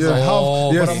kind of meals I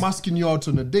have, but I'm asking you out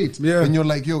on a date. Yeah. And you're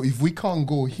like, yo, if we can't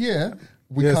go here,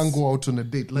 we can't go out on a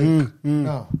date. Like,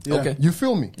 Okay. You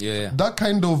feel me? Yeah. That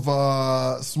kind of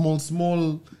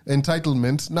small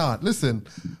entitlement. Nah, listen,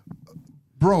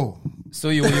 bro. So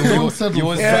you was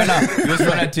trying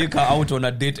to take her out on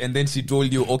a date, and then she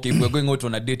told you, okay, if we're going out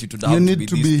on a date, it would have need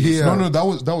to be here. No, that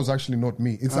was actually not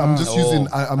me. I'm just using.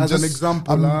 I'm as just an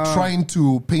example. I'm trying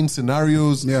to paint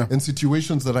scenarios and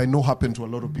situations that I know happen to a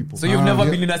lot of people. So you've never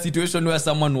been in a situation where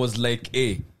someone was like,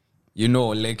 hey, you know,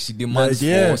 like she demands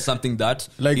for something that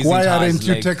like, isn't why hers, aren't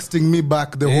you like, texting me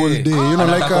back the whole day? You know,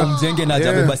 like Well,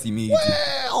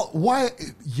 why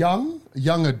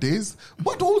younger days,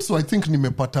 but also I think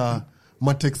nimepata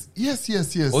matext. Yes.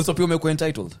 Also, people make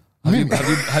entitled.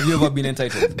 Have you ever been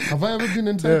entitled? Have I ever been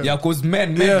entitled? Yeah, because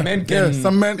men can.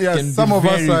 Some men, can some be of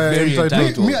us are very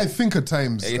entitled. Me, I think at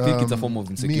times. I think it's a form of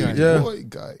insecurity. Me, boy,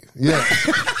 guy. Yeah.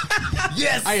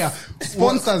 Yes.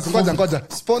 Sponsors, ngoja.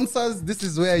 Sponsors, this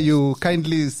is where you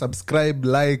kindly subscribe,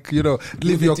 like, you know,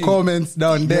 leave your comments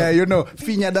down there, you know,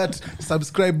 finya that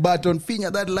subscribe button,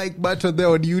 finya that like button there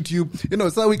on YouTube, you know,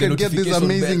 so we can get these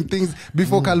amazing things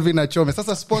before Calvin achome.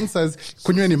 Sasa sponsors,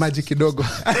 kunyweni maji kidogo.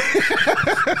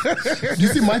 You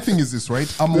see, my thing is this,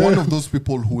 right? I'm one of those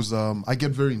people who's I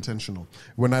get very intentional.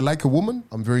 When I like a woman,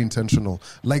 I'm very intentional.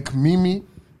 Like Mimi,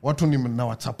 watu ni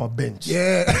nawachapa bench.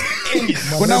 Yeah.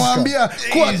 Unawaambia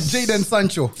kwa Jadon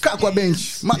Sancho, kaa kwa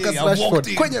bench, Marcus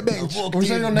Rashford kwenye bench.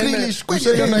 Grealish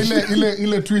kwenye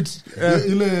ile tweet,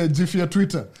 ile gif ya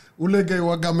Twitter. Ule guy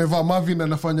waga amevaa Marvin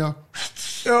anafanya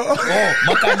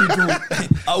makadi tu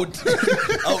out.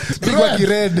 Pigwa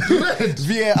red.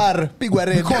 VAR pigwa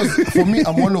red. Because for me,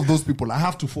 I'm one of those people. I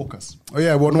have to focus. Oh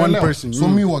yeah, one person. So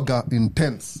me waga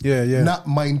intense. Yeah. Now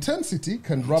my intensity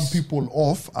can rub people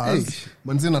off as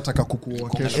manzi nataka kukuoa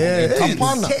kesho.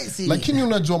 Hapana. Lakini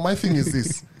unajua, my thing is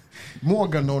this.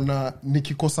 Mwaga naona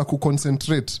nikikosa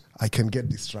kuconcentrate, I can get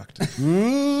distracted. So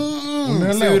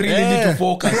you really need to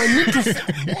focus.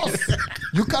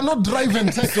 You cannot drive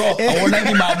and text. So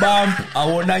aonangi mabump,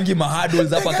 aonangi mahurdles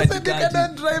hapa katikati. You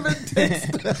cannot drive and text.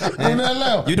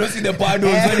 You don't see the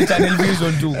paddles when channel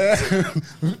vision too.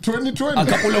 2020. A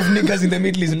couple of niggas in the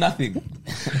middle is nothing.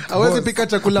 Hawezi pika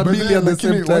chakula mbili at the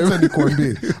same time. Wacha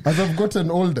nikwambie, as I've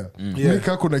gotten older,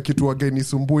 nika kuna kitu wageni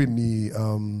sumbui ni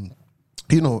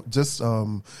you know, just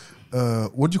what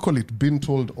do you call it? Being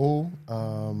told,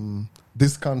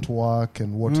 this can't work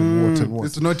and what.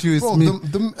 It's not you, it's bro, me.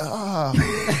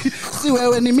 See, Si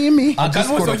wewe ni mimi.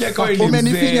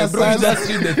 Umenifinya bro. You just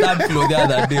read the third floor the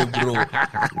other day, bro.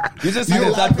 You just read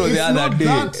the third floor the other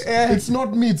day. It's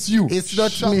not me, it's you. It's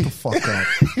not Shut me. the fuck up.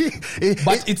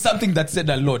 But it's something that said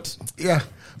a lot. Yeah.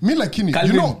 Me lakini,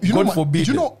 God forbid.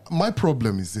 You know, my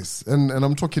problem is this, and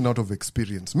I'm talking out of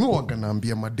experience. Mi waga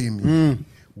naambia mademi,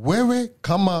 wewe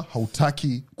kama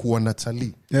hautaki kuwa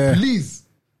Natalie, please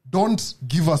don't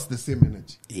give us the same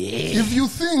energy. If you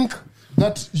think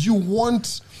that you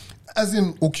want, as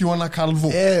in ukiona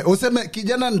Calvo, useme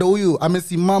kijana ndo huyu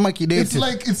amesimama kidete.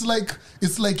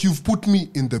 It's like you've put me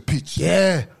in the pitch.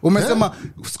 Umesema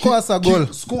score us a goal.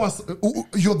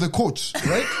 You're the coach,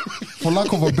 right? For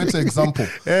lack of a better example,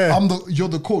 you're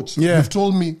the coach. Yeah. You've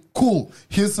told me, cool,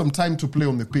 here's some time to play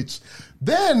on the pitch.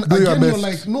 Then Do again, you're best.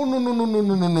 like,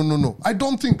 no. I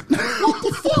don't think. What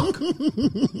the fuck?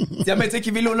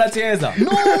 Siameteki vile unacheza.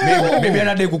 No. Maybe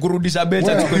anadai kukurudisha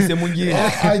bencha tukwese mwingine.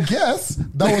 I guess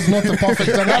that was not the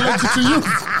perfect analogy to use.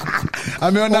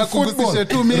 Ameona kukusishe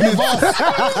 2 minutes.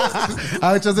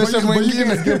 Achezeshe But you mwingine.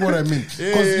 guys get what I mean.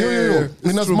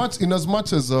 Because in as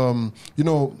much as you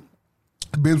know,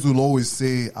 babes will always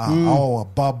say, our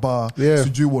baba,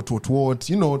 sijui what,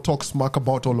 you know, talk smack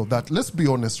about all of that. Let's be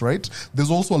honest, right? There's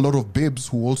also a lot of babes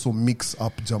who also mix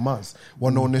up jamas.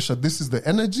 Wanaonesha, this is the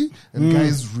energy, and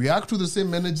guys react to the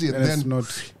same energy and then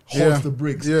hold the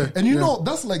brakes. And you know,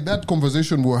 that's like that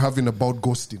conversation we were having about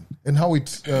ghosting and how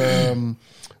it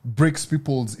breaks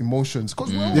people's emotions.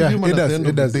 Because we're all human at the end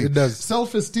of the day. It does.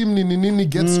 Self-esteem nini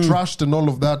gets trashed and all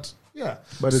of that. Yeah,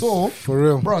 but so it's for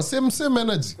real, bro. Same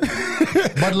energy,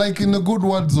 but like in the good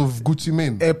words of Gucci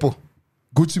Mane.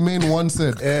 Gucci Mane once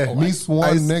said, "Miss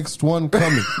one, next one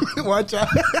coming." Watch out!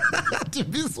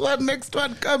 This one, next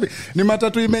one coming. Ni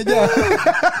matatu imeja.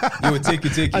 Yo, take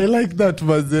it. I like that,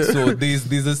 man. So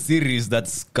there's a series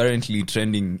that's currently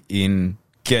trending in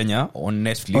Kenya on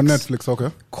Netflix. On Netflix, okay.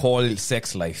 Called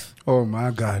Sex Life. Oh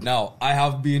my God. Now, I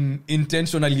have been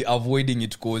intentionally avoiding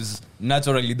it because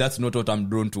naturally that's not what I'm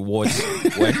drawn to watch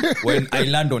when I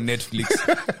land on Netflix.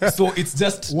 So it's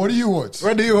just... What do you watch?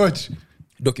 What do you watch?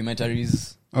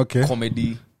 Documentaries, Okay.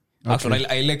 comedy. Okay. Actually,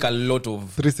 I like a lot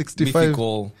of 365.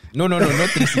 mythical. No, not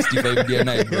 365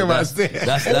 DNI, bro. That's you.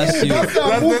 That's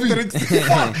that movie.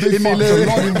 Fuck, they fucked a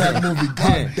lot in that movie.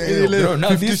 God damn. Bro, now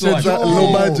 50 this one. Shades of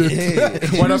low budget.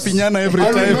 Wanafinyana every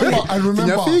time.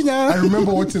 I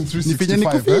remember watching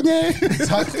 365.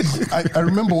 Nifinya. I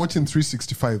remember watching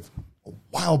 365 a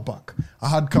while back. I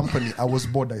had company. I was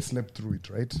bored. I slept through it,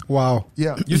 right? Wow.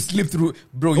 Yeah. You sleep through,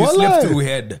 bro. You Wallah. slept through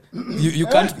head. You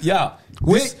can't. Yeah.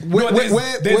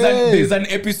 There's an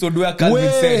episode where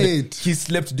Calvin said he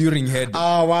slept during head.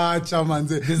 Wacha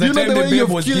manze. There's a You know time the the way babe you've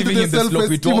was killed giving the him the sloppy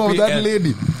self-esteem of toppy that and-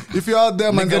 lady. If you're out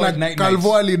there, manze, Nigga, na night,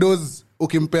 Calvo alidos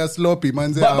ukimpea sloppy,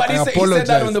 manze, But I he said apologize.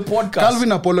 that on the podcast.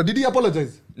 Calvin apologized. Did he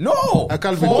apologize? No.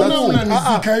 Calvin, Oh, that's, no,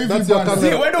 unanizika hivi that's your bwana.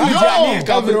 camera. See, where do we Yo, janika,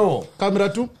 Calvin, bro? camera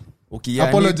too. Ukianika,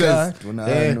 Apologize.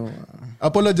 tunano.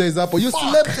 Apologize, Apo. You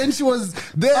slept and she was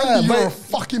there. And you're a but-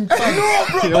 fucking cunt. No,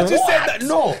 bro, but you said that.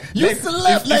 No. You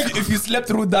slept if you slept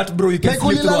through that, bro, you can Like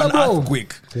sleep through Ulilala, an bro.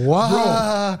 earthquake.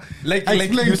 Wow. Like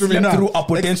Explain you to me slept now. through a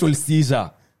potential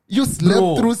seizure. You slept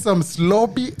Bro. through some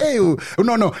sloppy. Hey,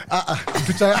 no.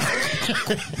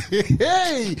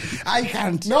 Hey, I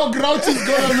can't. Now Grouchy's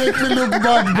gonna make me look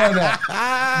bad, brother.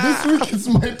 This week it's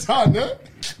my turn, eh?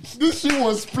 This shit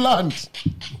was planned.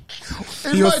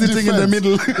 You're sitting in the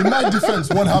middle. In my defense,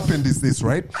 what happened is this,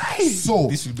 right? So,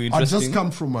 This will be I just interesting.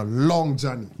 come from a long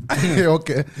journey.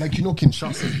 Okay. Like,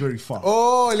 Kinshasa is very far.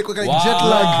 Oh, look like Wow, jet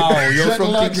lag. you're Jet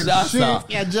from lag and Kinshasa. shit.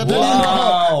 Yeah, jet Then,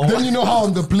 Wow. then you know how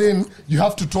on the plane you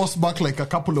have to toss back like a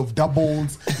couple of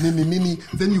doubles, nini.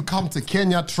 Then you come to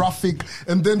Kenya, traffic,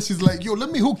 and then she's like, "Yo,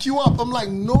 let me hook you up." I'm like,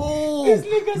 "No,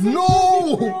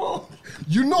 no,"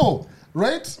 you know,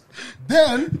 right?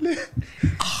 Then,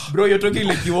 Bro, you're talking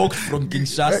like you walked from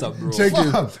Kinshasa, bro. Check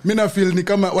Fuck. it. Mina feel ni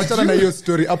kama wachana na hiyo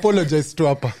story. Apologize to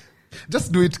hapa.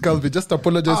 Just do it, Calvi. Just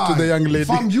apologize to the young lady.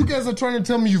 Fam, you guys are trying to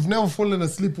tell me you've never fallen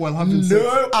asleep while having sex.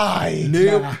 No.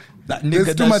 That nigga, There's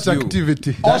too that's much you.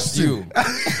 activity. That's Austin. you.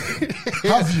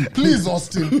 Have you? Please,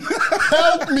 Austin,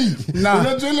 help me. Nah.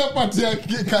 Unajua ile part ya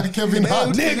Kevin Hart.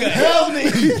 Nigga, help me.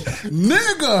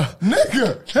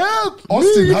 Nigga, Help! me.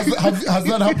 Austin, has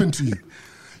that happened to you?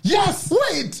 Yes!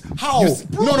 Wait! How?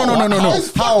 Bro, No.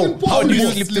 it's How? fucking How do you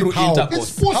possible. sleep through How? intercourse?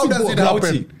 It's possible. How does it Grouchy.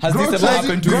 happen? Has this ever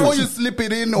happened to Before you? you slip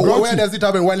it in, or Grouchy. where does it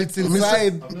happen? While it's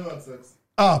inside? Please,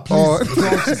 Oh.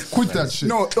 Grouchy, quit that shit.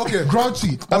 No, okay.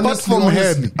 Grouchy,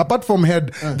 Apart from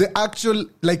head, the actual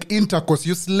like intercourse,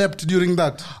 you slept during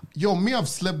that. Yo, me have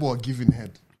slept while giving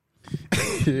head.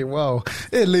 Wow.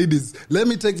 Hey, ladies, let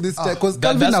me take this time because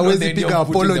That- Calvin that's not always the idea pick of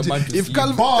an putting the apology. man to If sleep.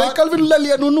 Calvin, But- like Calvin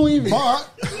lalia nunu hivi. But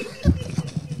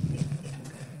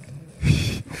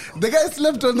The guy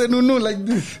slept on the nunu like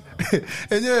this.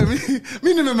 Enyewe,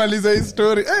 mi nimemaliza hii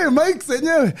story. Hey, Mike,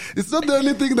 enyewe, it's not the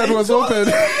only thing that was open.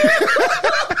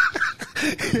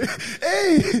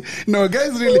 Hey, no,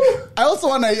 guys, really. I also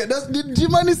want to hear, did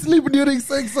Jimani sleep during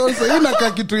sex also?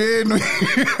 Inaka kitu yenu.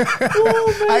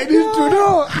 I need to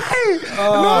know. Hey,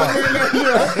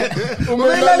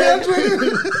 umelalia tu.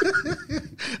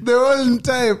 The whole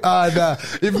time. Nah.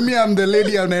 If me, I'm the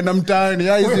lady, I'm mtaani.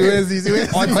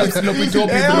 Siwezi. On some sloppy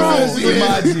toppy, Yeah, bro. yeah.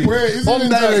 Imagine. wait, Home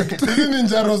direct. isn't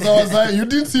Ninja Rosa was like, you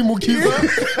didn't see Mukiza?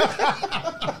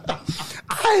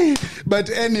 But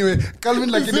anyway, Calvin,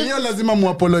 lakini hiyo lazima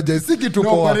muapologize. Si kitu No,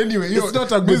 poa. but anyway, It's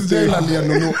not a good Miss thing. Jailalia,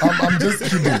 no, I'm just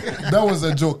kidding. That was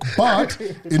a joke. But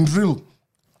in real,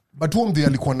 but one day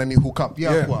alikuwa nani hook up.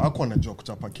 Yeah. Hakuwa na joke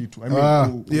chapa kitu. I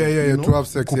mean, Yeah, to have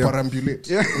sex, yeah.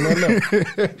 Kuparambulate. Yeah.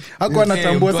 Hakuwa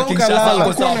anatambua. Mtu wa Sasa Kinshasa ukalala.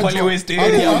 ako sawa pale West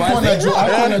area, Hakuwa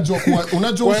man. na joke.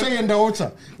 Unajua ushaenda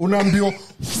ocha. Unaambiwa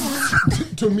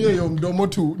tumia hiyo mdomo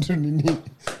tu nini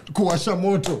kuwasha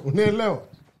moto. Unaelewa?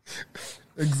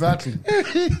 Exactly.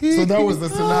 So that was the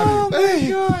scenario.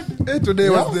 Hey, today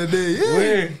was the day.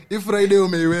 Hey. If Friday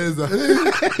umeiweza.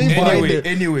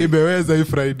 Anyway. Imeweza hii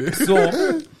Friday. So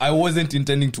I wasn't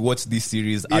intending to watch this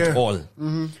series at Yeah. all.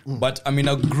 But I'm in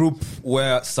a group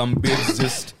where some babes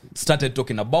just started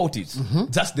talking about it.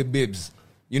 Just the babes.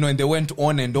 You know, and they went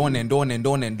on and on.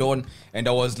 And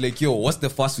I was like, yo, what's the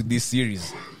fuss with this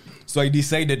series? So I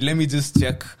decided, let me just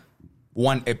check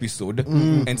one episode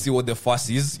and see what the fuss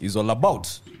is all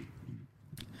about.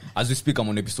 As we speak, I'm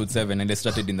on episode 7 and I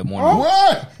started in the morning.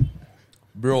 What?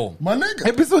 Bro. My nigga.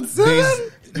 Episode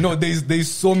 7? No, there's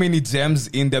so many gems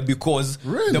in there because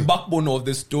Really? the backbone of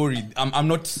the story. I'm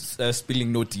not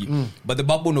spilling no tea, but the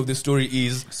backbone of the story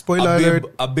is Spoiler alert.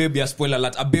 A babe. Yeah, spoiler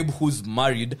alert. A babe who's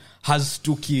married, has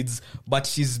 2 kids, but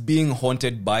she's being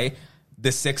haunted by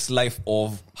the sex life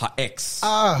of her ex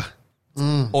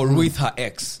or with her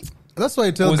ex. That's why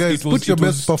I tell 'Cause guys, put your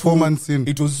best performance in.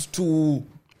 It was too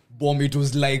bomb. It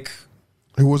was like.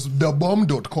 It was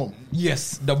thebomb.com.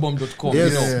 Yes, thebomb.com,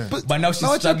 Yes. you know. Yeah. But now she's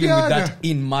Now struggling with Chakiaga. that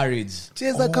in marriage.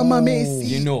 Cheza kama Messi.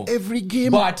 You know. Every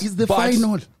game is the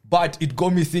final. But it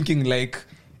got me thinking, like,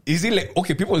 is it like,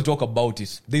 okay, people talk about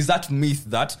it. There's that myth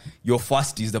that your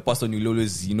first is the person you'll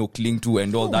always, cling to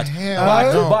and all that.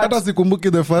 Hata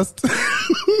sikumbuki the first.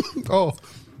 Oh,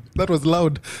 that was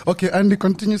loud. Okay, Andy,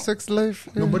 continue sex life.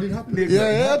 Nobody happened.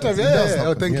 Yeah. It does Oh,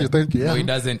 happen, thank you. No, Yeah. it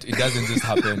doesn't just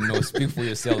happen. No, speak for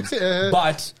yourselves.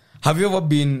 But have you ever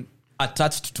been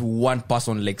attached to one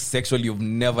person, like sexually? You've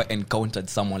never encountered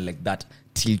someone like that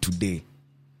till today.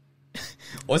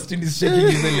 Austin is shaking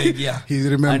his head like, yeah. He's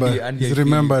remembering. Andy, I He's feel you.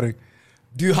 remembering.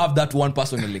 Do you have that one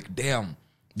person you're like, damn,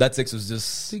 that sex was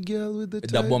just The girl with the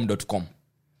thebomb.com,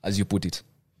 as you put it?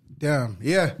 Damn,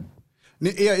 yeah.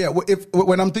 Yeah.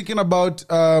 When I'm thinking about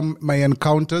my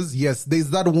encounters, yes, there's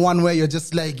that one where you're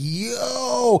just like,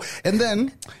 yo, and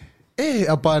then,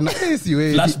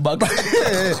 Flashback.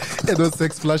 those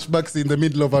sex flashbacks in the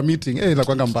middle of a meeting.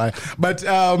 Inakuanga mbaya. But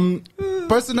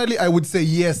personally, I would say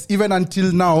yes. Even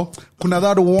until now, kuna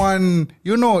that one,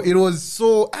 it was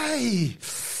so,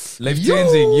 Life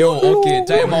changing. Yo, okay,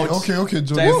 time out. Okay,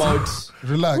 Joe. Time out.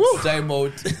 Relax. Time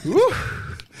out.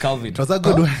 Calvin. it was a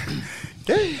good one.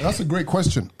 That's a great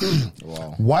question.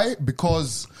 Wow. Why?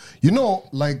 Because,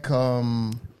 like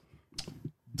the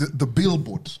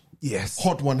Billboard Yes.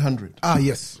 Hot 100.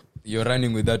 Yes. You're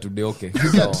running with that today, okay.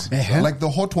 You get, Uh-huh. like the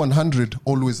Hot 100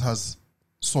 always has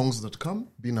songs that come,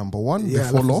 be number one, Yeah, they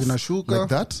fall alafu off,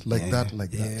 zinashuka. like that.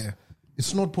 Yeah.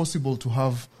 It's not possible to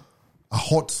have a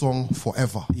hot song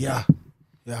forever. Yeah.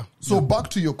 So back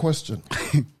to your question.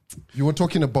 You were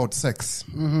talking about sex.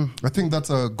 I think that's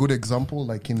a good example,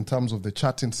 like in terms of the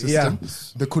chatting system. Yeah.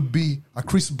 There could be a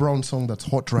Chris Brown song that's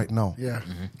hot right now. Yeah.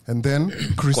 And then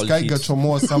Chris Called Kaiga Hit.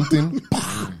 Chomoa something.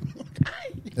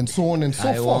 And so on and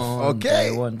so forth. Okay.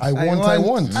 I want. I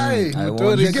want.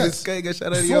 You get-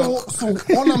 So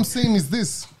all I'm saying is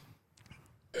this.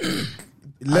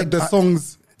 Let the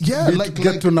songs like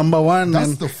get to number one. That's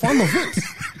and the fun of it.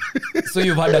 So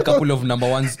you've had a couple of number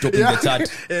ones topping the chart.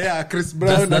 Yeah, Chris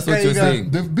Brown. That's what you're Kaiga. saying.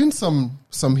 There've been some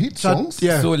hit songs.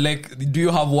 Yeah. So, like, do you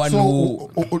have one So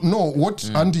who... no, what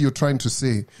Andy you're trying to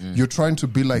say? You're trying to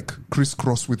be like Criss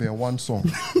Cross with their one song.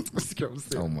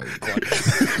 Oh my God.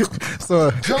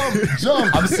 So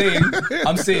Jump.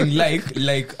 I'm saying like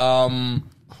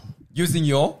using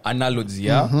your analogy,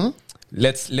 yeah.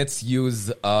 Let's use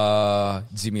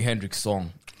Jimi Hendrix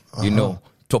song,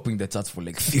 topping the charts for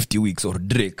like 50 weeks, or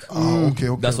Drake. Okay.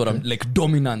 That's what I'm like,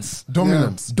 dominance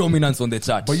on the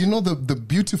chart. But the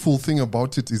beautiful thing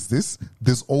about it is this: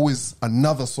 there's always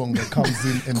another song that comes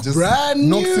in and just Brand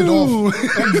knocks it new. off.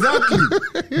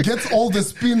 Exactly, gets all the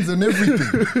spins and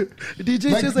everything.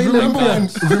 DJ Like,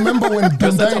 Chesa remember when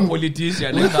You're such a Dundain?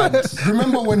 politician. I can't.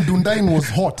 Remember when Dundain was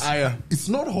hot? Aya. It's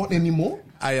not hot anymore.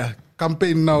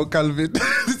 Campaign now, Calvin.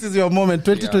 This is your moment,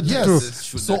 2022. Yes. That's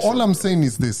true, So that's all true. I'm saying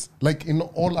is this: like in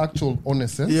all actual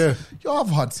honest sense, Yeah. you have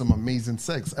had some amazing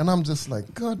sex, and I'm just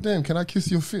like, God damn, can I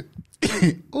kiss your feet?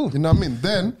 You know what I mean?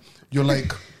 Then you're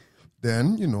like,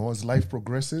 as life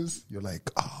progresses, you're like,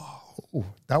 oh,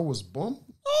 that was bomb.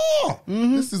 Oh,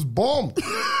 this is bomb.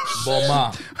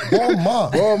 Bomber.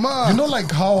 Bomba. You know,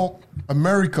 like how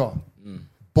America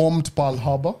bombed Pearl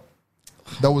Harbor?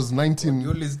 That was 19.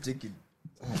 always take it.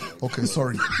 Okay,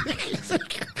 sorry.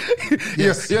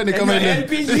 Yes. And you're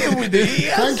helping him with the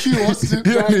ears. Thank you, Austin.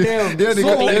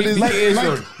 Like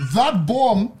that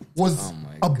bomb was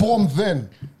a bomb then.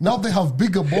 Now they have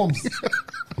bigger bombs.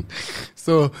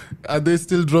 So, are they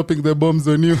still dropping the bombs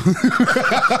on you?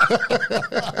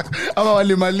 Ama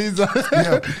walimaliza.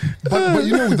 Yeah. But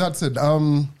with that said,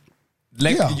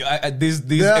 Like, these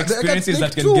They can experiences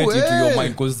that take can two, get into your eh.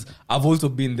 mind, because I've also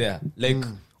been there. Like,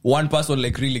 one person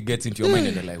like really gets into your mind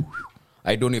and they're like, "Whew,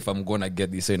 I don't know if I'm gonna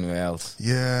get this anywhere else."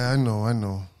 yeah, I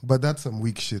know. But that's some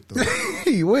weak shit though.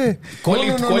 Hey, where? Call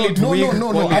it weak.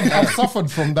 No. I've suffered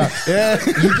from that.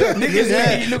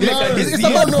 Niggas look like a It's disease.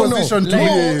 about position to me.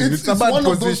 It's about one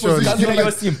of those position. positions. You're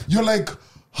a simp. You're like,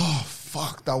 oh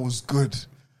fuck, that was good.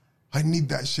 I need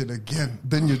that shit again.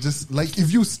 Then you're just like,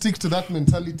 if you stick to that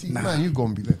mentality, man, you're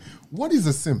gonna be there. What is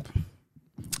a simp?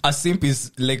 A simp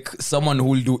is like someone who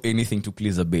will do anything to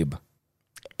please a babe.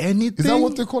 Anything? Is that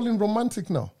what they call in romantic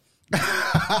now?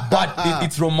 But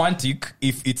it's romantic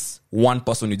if it's one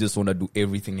person you just want to do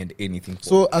everything and anything for.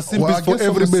 So a simp is I for guess I'm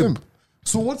every a babe. simp.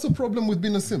 So what's the problem with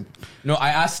being a simp? No, I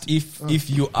asked if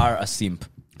you are a simp.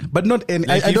 But not any.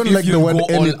 Like I don't if like you the word go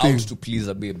all anything. out to please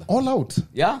a babe. All out.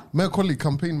 Yeah? May I call it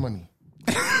campaign money?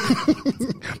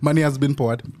 Money has been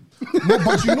poured.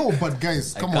 No, but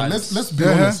guys, come on, can't. let's be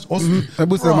honest. Also,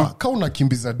 Hebu sema. kama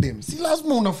unakimbiza dem, si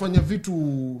lazima unafanya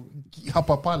vitu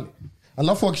hapa pale.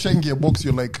 Alafu akishaingia box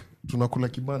you're like tunakula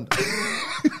kibanda.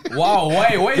 Wow,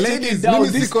 why take it down?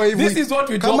 mimi siko hivi. This is what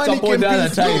we Kama talked ni about the other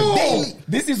campaigns, time. no.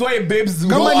 This is why babes who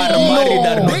Kama are ni- married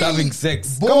are not daily. having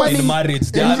sex Kama in ni-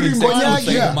 marriage. They're having sex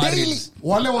outside Yeah, marriage.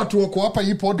 wale watu wako hapa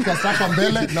hii podcast hapa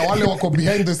mbele na wale wako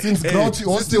behind the scenes grouchy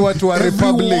sisi watu wa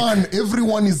Republic.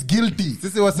 everyone is guilty.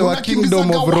 Sisi wase wa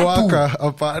Kingdom of Ruaka.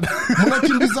 Hapana.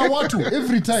 Mnakimbiza watu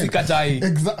every time. Sikatai.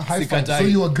 High five. Sikatai. So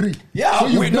you agree? Yeah, so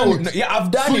you've we done know. it. Yeah,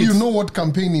 I've done so it. you know what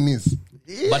campaigning is.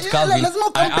 But Calvin, let's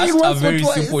not I campaign asked a once or very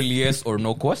twice. simple yes or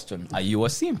no question. Are you a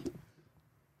simp?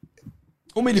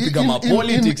 Umenipiga ma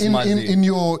politics, man.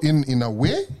 In a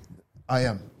way, I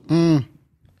am.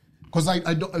 Because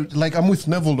I don't like. I'm with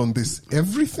Neville on this.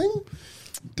 Everything.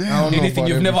 I don't know Anything about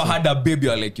you've never everything. had a baby,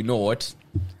 you're like, you know what?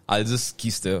 I'll just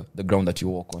kiss the ground that you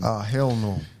walk on. Hell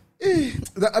no.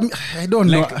 I don't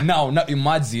know. Like now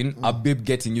imagine a babe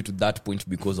getting you to that point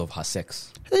because of her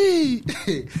sex. Hey,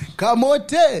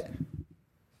 kamote.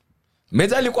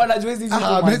 Meja alikuwa anajua hizi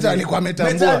vitu. Meja alikuwa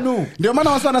ametambua. Ndio maana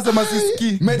wasa anasema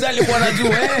sisikii. Meja alikuwa anajua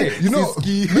You know,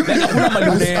 hakuna mali I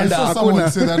unaenda. saw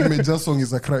someone say that Major song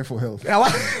is a cry for help.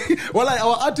 Well,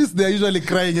 our artists, they're usually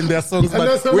crying in their songs, And but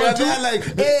that's we are what there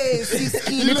like, hey,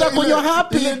 siski, nitakunywa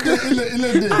happy.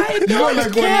 I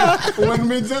don't care. When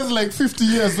Major's like 50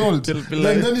 years old,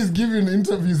 then he's giving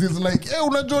interviews, he's like, hey,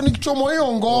 unajua nikichomo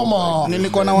hiyo ngoma.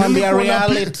 Nilikuwa nawaambia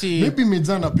reality. Maybe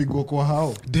Major anapigwa kwa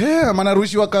hao. Damn,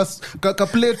 anarushiwa ka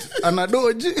plate,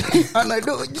 anadoji.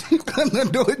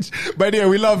 But yeah,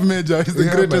 we love Major. He's the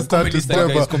Yeah, greatest man, artist comedy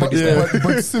ever. star, guys,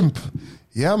 comedy But simp.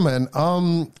 Yeah, man.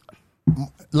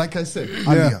 Like I said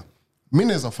earlier,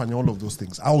 Minez afanya all of those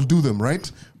things. I'll do them, right?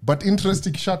 But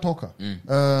interesting shatoka.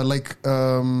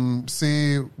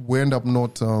 Say we end up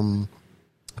not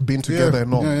being together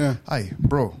and all. Yeah. Aye,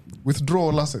 bro, withdraw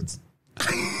all assets.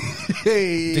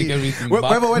 Hey. Take everything When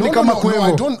back. you come up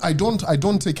I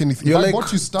don't take anything. You're If I like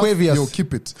bought you stuff, Quavious. you'll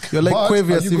keep it. You're like But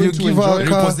Quavious. are If going you to give enjoy her a it?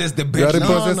 car, Repossess the you're Bentley.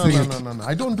 repossessing it. No.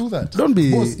 I don't do that. Don't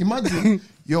be- Boss, imagine,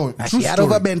 yo, true she had over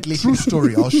story. Bentley. True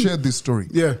story. I'll share this story.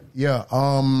 Yeah.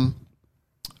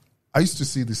 I used to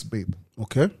see this babe.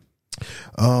 Okay.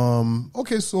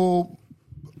 Okay, so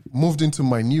moved into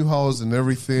my new house and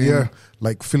everything. Yeah.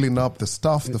 Like filling up the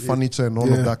stuff, the furniture and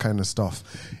all of that kind of stuff.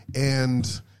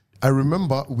 And I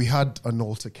remember we had an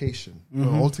altercation.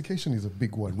 Altercation is a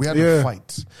big one. We had a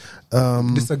fight.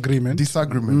 Disagreement,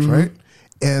 right?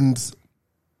 And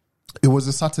it was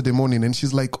a Saturday morning and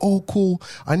she's like, oh, cool.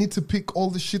 I need to pick all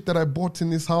the shit that I bought in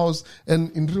this house.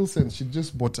 And in real sense, she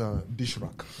just bought a dish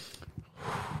rack.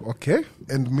 Okay.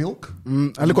 And milk.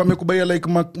 Alikuwa amekubaia like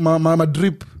ma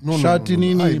drip, shati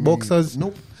nini, boxers.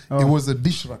 Nope. It was a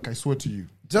dish rack, I swear to you.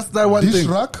 Just that one Dish thing.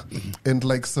 rack and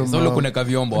like some Solo kuneka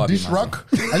vyombo wapi, dish man? rack.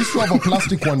 I used to have a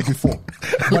plastic one before.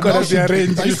 But Gonna now be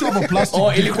arranged. I used to have a plastic.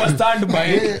 Oh, ilikuwa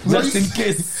standby just in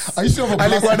case. I used to have a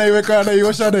Alikuwa plastic. anaiweka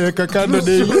anaiosha anaiweka kando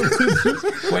daily.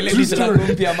 Kwa ile dish rack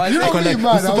mpya, man. You know me,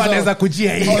 man. Msupa anaweza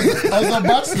kujia hii. I was a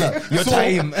bachelor. Your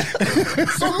time.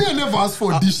 So me, I never asked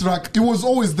for a dish rack. It was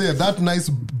always there. That nice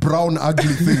brown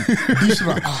ugly thing, dish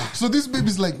rack. So this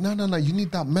baby's like, no, you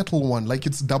need that metal one. Like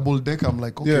it's double deck. I'm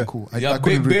like, okay, Yeah. cool. Yeah,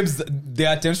 couldn't babes,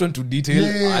 their attention to detail,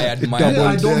 Yeah, I admire.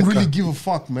 I don't decker. really give a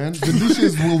fuck, man. The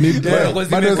dishes will be there. because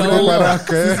Bado zimekauka. zimekauka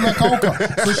haraka, eh.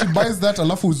 Zinakauka. So she buys that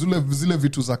alafu zile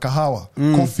vitu za kahawa,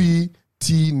 coffee,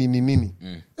 tea, nini.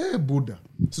 Buddha.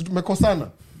 So tumekosana.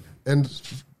 And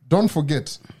don't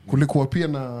forget kulikuwa pia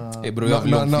na Hey bro, you have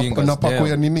long fingers. na pako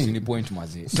ya nini. Ni point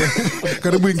mazi.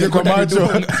 Karibu ingie kwa macho.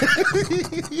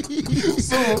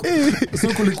 So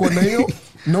kulikuwa na hiyo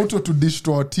nauto to dish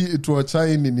to our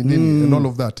chai nini and all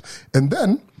of that. And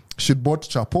then she'd bought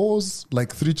chapos,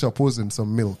 like 3 chapos and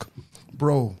some milk.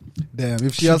 Bro, Damn,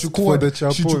 if she asked for the she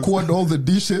chapos. chukuad all the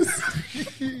dishes,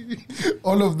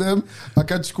 all of them,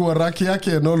 akachukua raki yake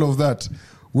and all of that.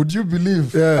 Would you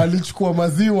believe? Yeah. Alichukua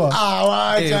maziwa.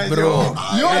 Hey bro.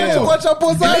 Yo, alichukua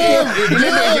chapo zake.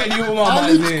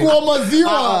 Alichukua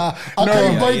maziwa.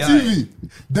 Akaibuy Yeah. TV.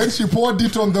 Then she poured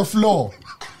it on the floor.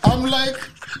 I'm like,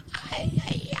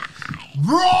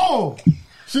 bro,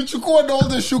 she chukuad all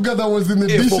the sugar that was in the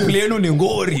dishes. Fopleno ni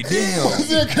ngori.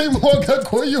 Damn. Akaimwaga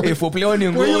kwa hiyo. Fopleno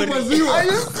ni Kwa hiyo ngori. maziwa. Are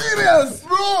you serious?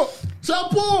 Bro,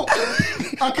 chapo.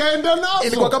 Akaenda nazo.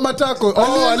 Ilikuwa kama tako.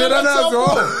 Alienda nazo.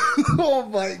 Oh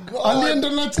my god. Alienda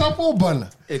na chapo bana.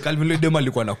 Calvin Dema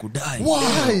alikuwa nakudai.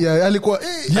 Why? Alikuwa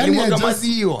alimwaga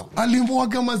maziwa.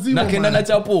 Alimwaga maziwa. Na kenda na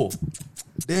chapo.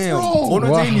 Damn.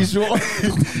 Ono ni show.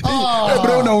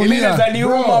 Bro unaumia.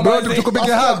 Bro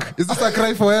tukupiga hug. Is this a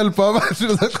cry for help?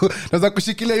 Naweza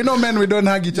kushikilia. You know men we don't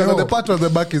hug each other. The part of the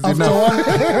back is enough.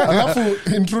 Alafu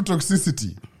in true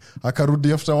toxicity.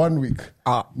 Akarudi after 1 week.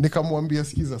 Nikamwambia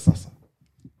sikiza sasa.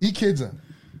 Ikeja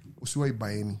usiwai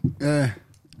baeni.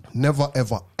 Never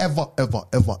ever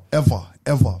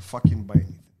fucking buy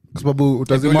anything. Kwa sababu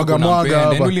utazimwaga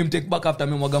hapa. Ndio ulimtake back after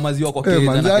amemwaga maziwa kwa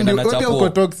Kenya na kenda na chapo. Uko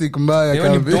toxic mbaya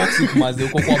kama. Ni toxic maziwa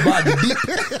uko kwa bad.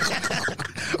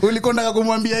 Ulikonda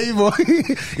kumwambia hivyo.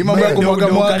 Mambo ya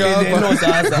kumwaga hapa.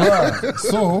 Sasa.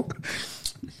 So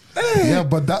yeah,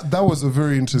 but that was a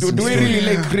very interesting do we story. really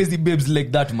like crazy babes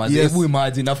like that, man? Yes. You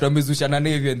imagine after Mezusha na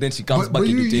Navy and then she comes back but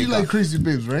into you take. like crazy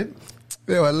babes, right?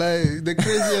 Yeah, wallahi, the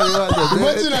crazy one.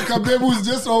 Imagine like a babe who's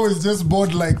just always just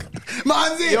bored like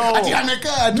manzi ati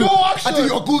amekaa tu ati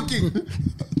you're cooking.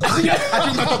 Ati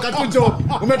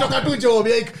umetoka tu job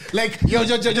like you're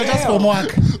just from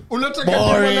work. Unataka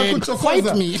kuona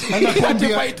kuchokoza.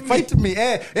 Fight me.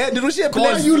 Nirushie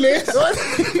play yule.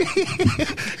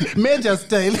 Major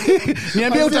style.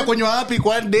 Niambie utakonywa wapi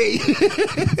kwa one day.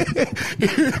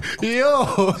 Yo.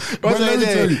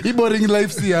 Hii boring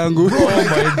life si yangu. Oh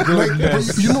my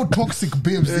goodness. You know toxic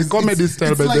babes is comedy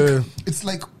style by the it's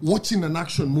like watching an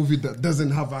action movie that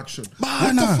doesn't have action.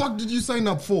 What the fuck did you sign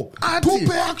up for? Tupe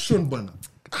action bana.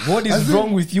 What is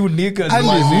wrong with you niggas?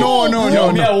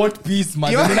 No. Me I want peace,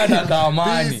 man. Mimi nataka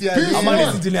amani.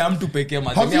 Amani si ya mtu pekee,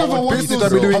 man. Have you ever watched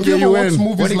movies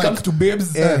when it like comes to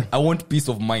babes, I want peace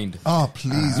of mind.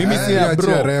 Please. Mimi si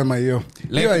bro.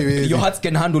 Like your hearts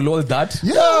can handle all that.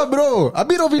 Yeah, bro. A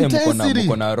bit of intensity.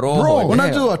 Bro,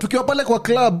 unajua tukiwa pale kwa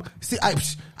club, see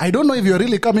I don't know if you're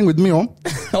really coming with me,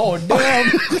 Oh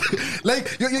damn.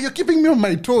 Like you're keeping me on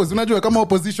my toes. Unajua kama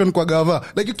opposition kwa gava.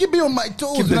 Like you keep me on my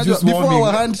toes. Unajua before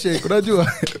our handshake. Unajua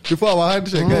before our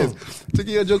handshake, guys.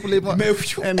 Take your joke play.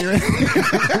 Anyway.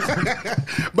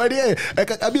 But yeah,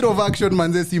 a bit of action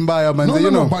manze simbaya manze, you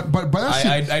know. But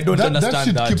I don't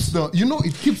understand that. Keeps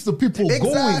it keeps the people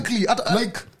exactly. going.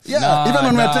 Like even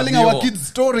when we're telling our kids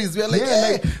stories, we're like,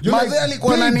 manze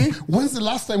alikuwa nani? When's the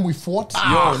last time we fought?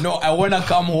 No, I want to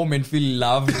come home and feel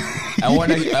loved. I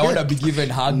want to be given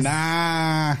hugs.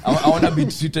 Nah. I want to be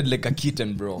treated like a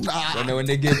kitten, bro. When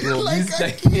they get home, like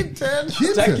a kitten.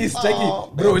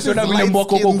 Staki. Bro, it's not vile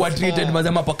mboko kwa treated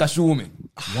mazema paka shume.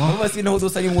 Never seen how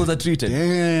those animals are treated.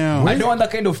 Damn. I don't want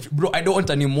that kind of I don't want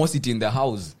animosity in the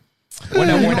house. When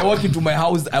I walk into my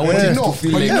house, I want it to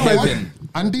feel like heaven.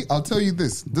 Andy, I'll tell you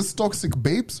this toxic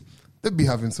babes, they be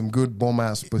having some good bomb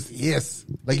ass pussy. Yes.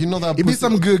 Like you know that it be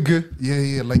some good.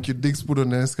 Yeah, like your dick's put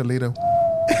on an escalator.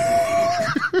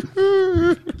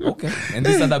 Okay. And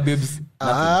these other babes.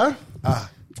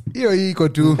 Iko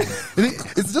too.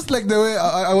 It's just like the way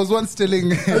I was once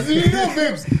telling.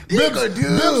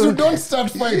 Babes who don't start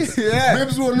fights. Yeah.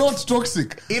 Babes who are not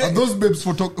toxic. Are those babes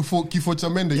for Kifo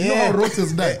Chamende? You know how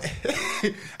roaches die.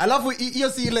 Alafu hiyo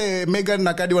si ile Megan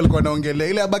na Kadi walikuwa naongelea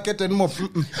ile bucket and mop.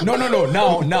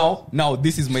 No. Now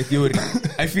this is my theory.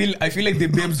 I feel like the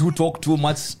babes who talk too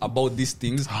much about these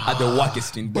things are the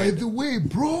workest in bed. By the way,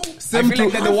 bro, I feel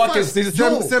like they're the workest.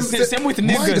 Same with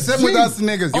niggas. Same with us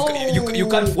niggas. You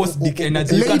can't force dick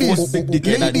energy. You can't force big dick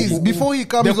energy. Ladies, before he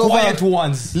comes the over, quiet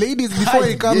ones. Ladies, before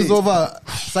he comes over,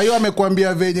 sayo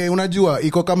amekwambia venye unajua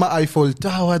iko kama Eiffel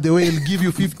Tower, the way he'll give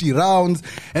you 50 rounds,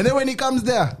 and then when he comes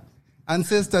there,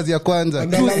 ancestors ya kwanza.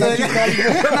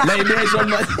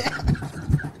 Libation.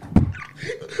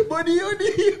 Body yoni,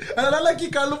 analala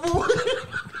kikalvu.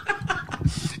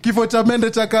 Kifo cha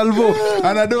mende cha kalvo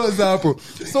anadoza hapo.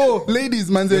 So ladies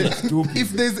manze,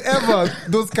 if there's ever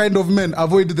those kind of men,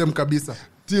 avoid them kabisa.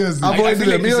 Tears. Avoid them.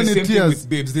 Like the same thing with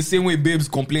babes. The same way babes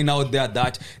complain out there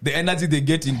that the energy they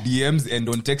get in DMs and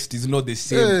on text is not the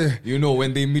same. You know,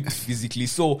 when they meet physically.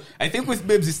 So I think with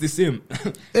babes it's the same.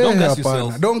 Don't gas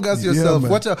yourself. Don't gas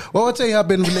yourself. Watch it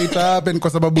happen later happen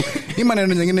kwa sababu hii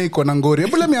maneno nyingine iko na ngori.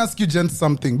 But let me ask you gents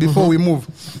something before we move.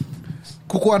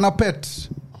 Kukuwa na pet.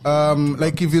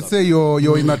 Like if you say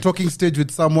you're in a talking stage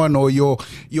with someone, or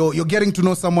you're getting to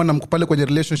know someone, mkupale kwenye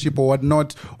relationship or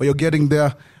whatnot, or you're getting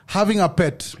there, having a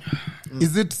pet,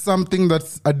 is it something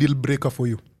that's a deal breaker for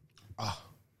you?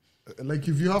 Like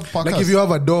if you have packers. Like if you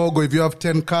have a dog or if you have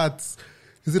 10 cats,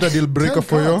 is it a deal breaker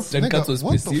for you? 10 cats was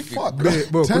specific. What the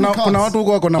fuck? Kuna watu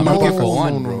huko wako na market for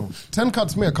one, bro. 10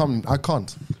 cats may come. I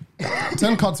can't.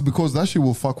 10 cats because that shit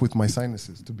will fuck with my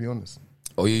sinuses, to be honest.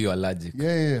 Oh, you're allergic.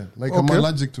 Yeah. Like I'm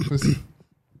allergic to pussy.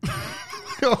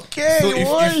 Okay, So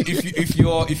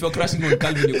if you're crashing on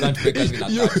Calvin, you can't pay Calvin at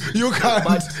that.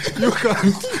 You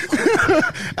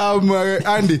can't.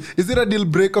 Andy, is it a deal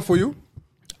breaker for you?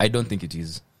 I don't think it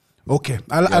is. Okay,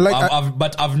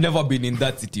 But I've never been in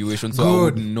that situation, so I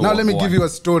wouldn't know. Now let me give you a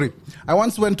story. I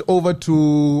once went over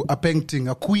to a painting,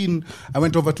 a queen. I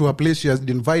went over to her place. She had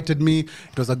invited me.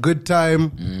 It was a good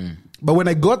time. But when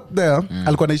I got there,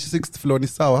 alikuwa naishi 6th floor, ni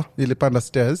sawa, nilipanda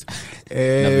stairs.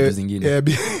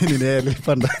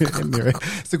 Nilipanda anyway.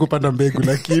 Sikupanda mbegu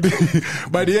lakini.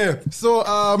 But yeah, so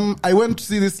I went to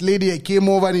see this lady. I came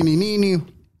over nini.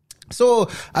 So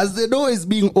as the door is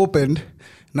being opened,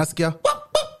 nasikia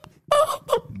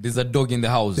there's a dog in the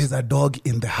house. There's a dog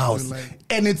in the house.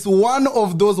 And it's one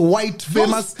of those white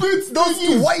famous those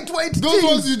white those things.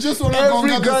 ones you just want to Every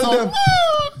go girl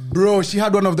bro, she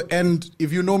had one of the end.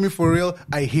 If you know me for real,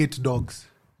 I hate dogs.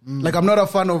 Like I'm not a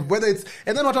fan of whether it's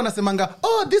and then what wanasemanga,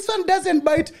 oh, this one doesn't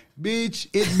bite. Bitch,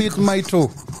 it bit my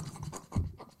toe.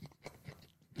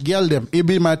 Girl them, it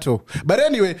be my toe. But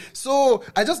anyway, so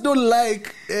I just don't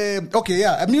like okay,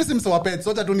 yeah, I'm using some pets,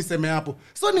 so that don't niseme hapo.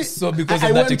 So because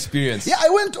of that experience. Yeah, I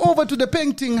went over to the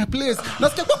painting place.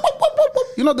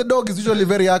 You know the dog is usually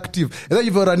very active. And then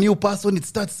if you're a new person, it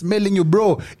starts smelling you,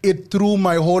 bro. It threw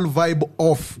my whole vibe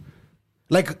off.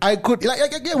 Like I could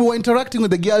like again, we were interacting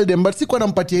with the girl them, but sikuwa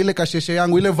nampatia ile kasheshe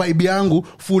yangu, ile vibe yangu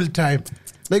full time.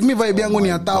 Like me vibe yangu ni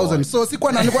 1,000. So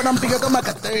nilikuwa nampiga kama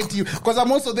ka 30 because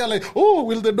I'm also there like, oh,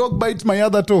 will the dog bite my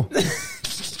other toe?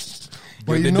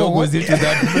 But the dog was into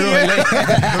that,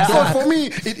 bro. So for me,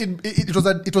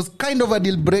 it was kind of a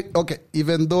deal break. Okay,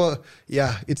 even though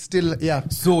it's still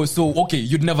So okay,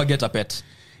 you'd never get a pet.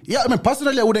 Yeah, I mean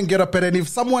personally, I wouldn't get a pet, and if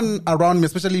someone around me,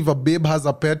 especially if a babe has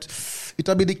a pet,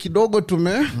 itabidi kidogo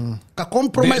ka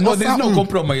compromise. No, there's no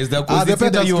compromise there because the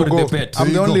pet has to go. The pet.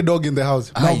 I'm the only dog in the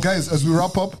house. Now, guys, as we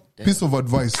wrap up, piece of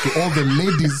advice to all the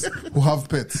ladies who have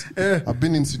pets. I've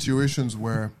been in situations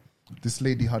where this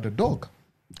lady had a dog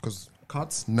because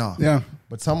cats, nah. Yeah.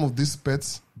 But some of these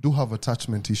pets do have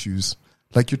attachment issues.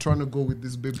 Like you're trying to go with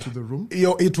this babe to the room.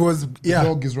 It was The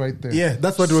dog is right there. Yeah,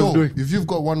 that's what it was doing. If you've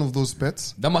got one of those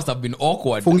pets, that must have been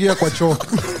awkward. Fungia kwa choo.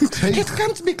 It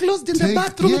can't be closed in the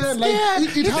bathroom. Yeah,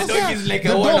 like it has. The dog is like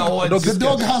a 1 hour. The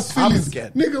dog has feelings. I'm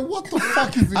scared. Nigga, what the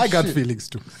fuck is this? I got shit? feelings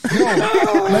too. Yo,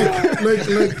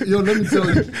 yo, let me tell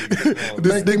you.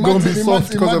 This thing gonna be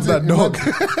soft because of that dog.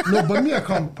 No, but me, I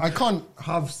can't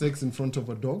have sex in front of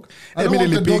a dog. I don't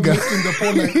Emily want the dog Lipiga. lifting the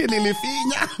paw like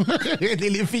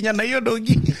Nilifinya na hiyo dogi.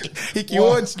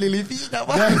 Ikiwatch nilifinya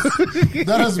bana.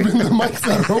 that has been the mics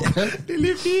are open.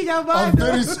 Nilifinya A bana.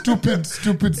 very stupid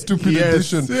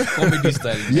Yes. edition. Comedy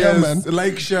style. Yeah, Yes, man.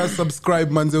 like, share,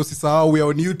 subscribe, manze usisahau. We are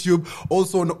on YouTube,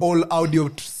 also on all audio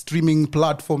streaming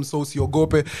platforms, so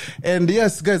usiogope. And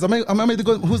yes, guys, am I the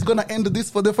guy who's gonna end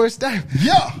this for the first time?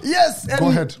 Yeah. Yes. And Go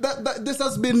ahead. This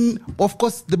has been, of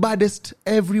course, the baddest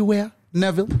everywhere,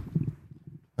 Neville.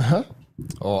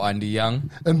 Oh, Andy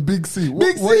Young. And Big C.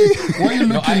 Big C. Why are you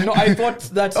looking? I thought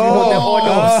that the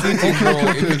order of sitting,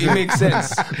 it makes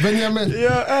sense. Benjamin.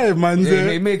 Yeah, hey, manze.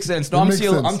 It makes sense. No, It makes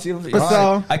sense. I'm chill.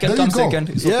 Right. I can There come you go. second.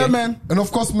 It's Yeah, okay. man. And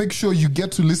of course, make sure you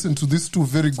get to listen to these two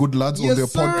very good lads on their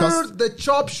podcast. The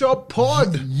Chop Shop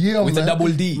Pod. Yeah, With man. a double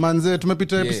D. Manze,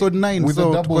 tumepita episode 9. With a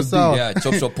so double tuko D. sawa. Yeah,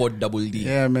 Chop Shop Pod double D.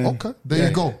 Yeah, man. Okay, there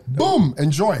you go. Boom.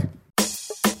 Enjoy.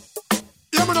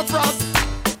 Yeah, me no frost,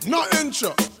 no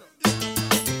intro.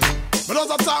 But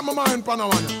does a time my mind pan a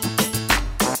one.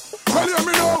 Well, you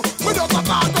me know, me just a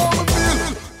talk over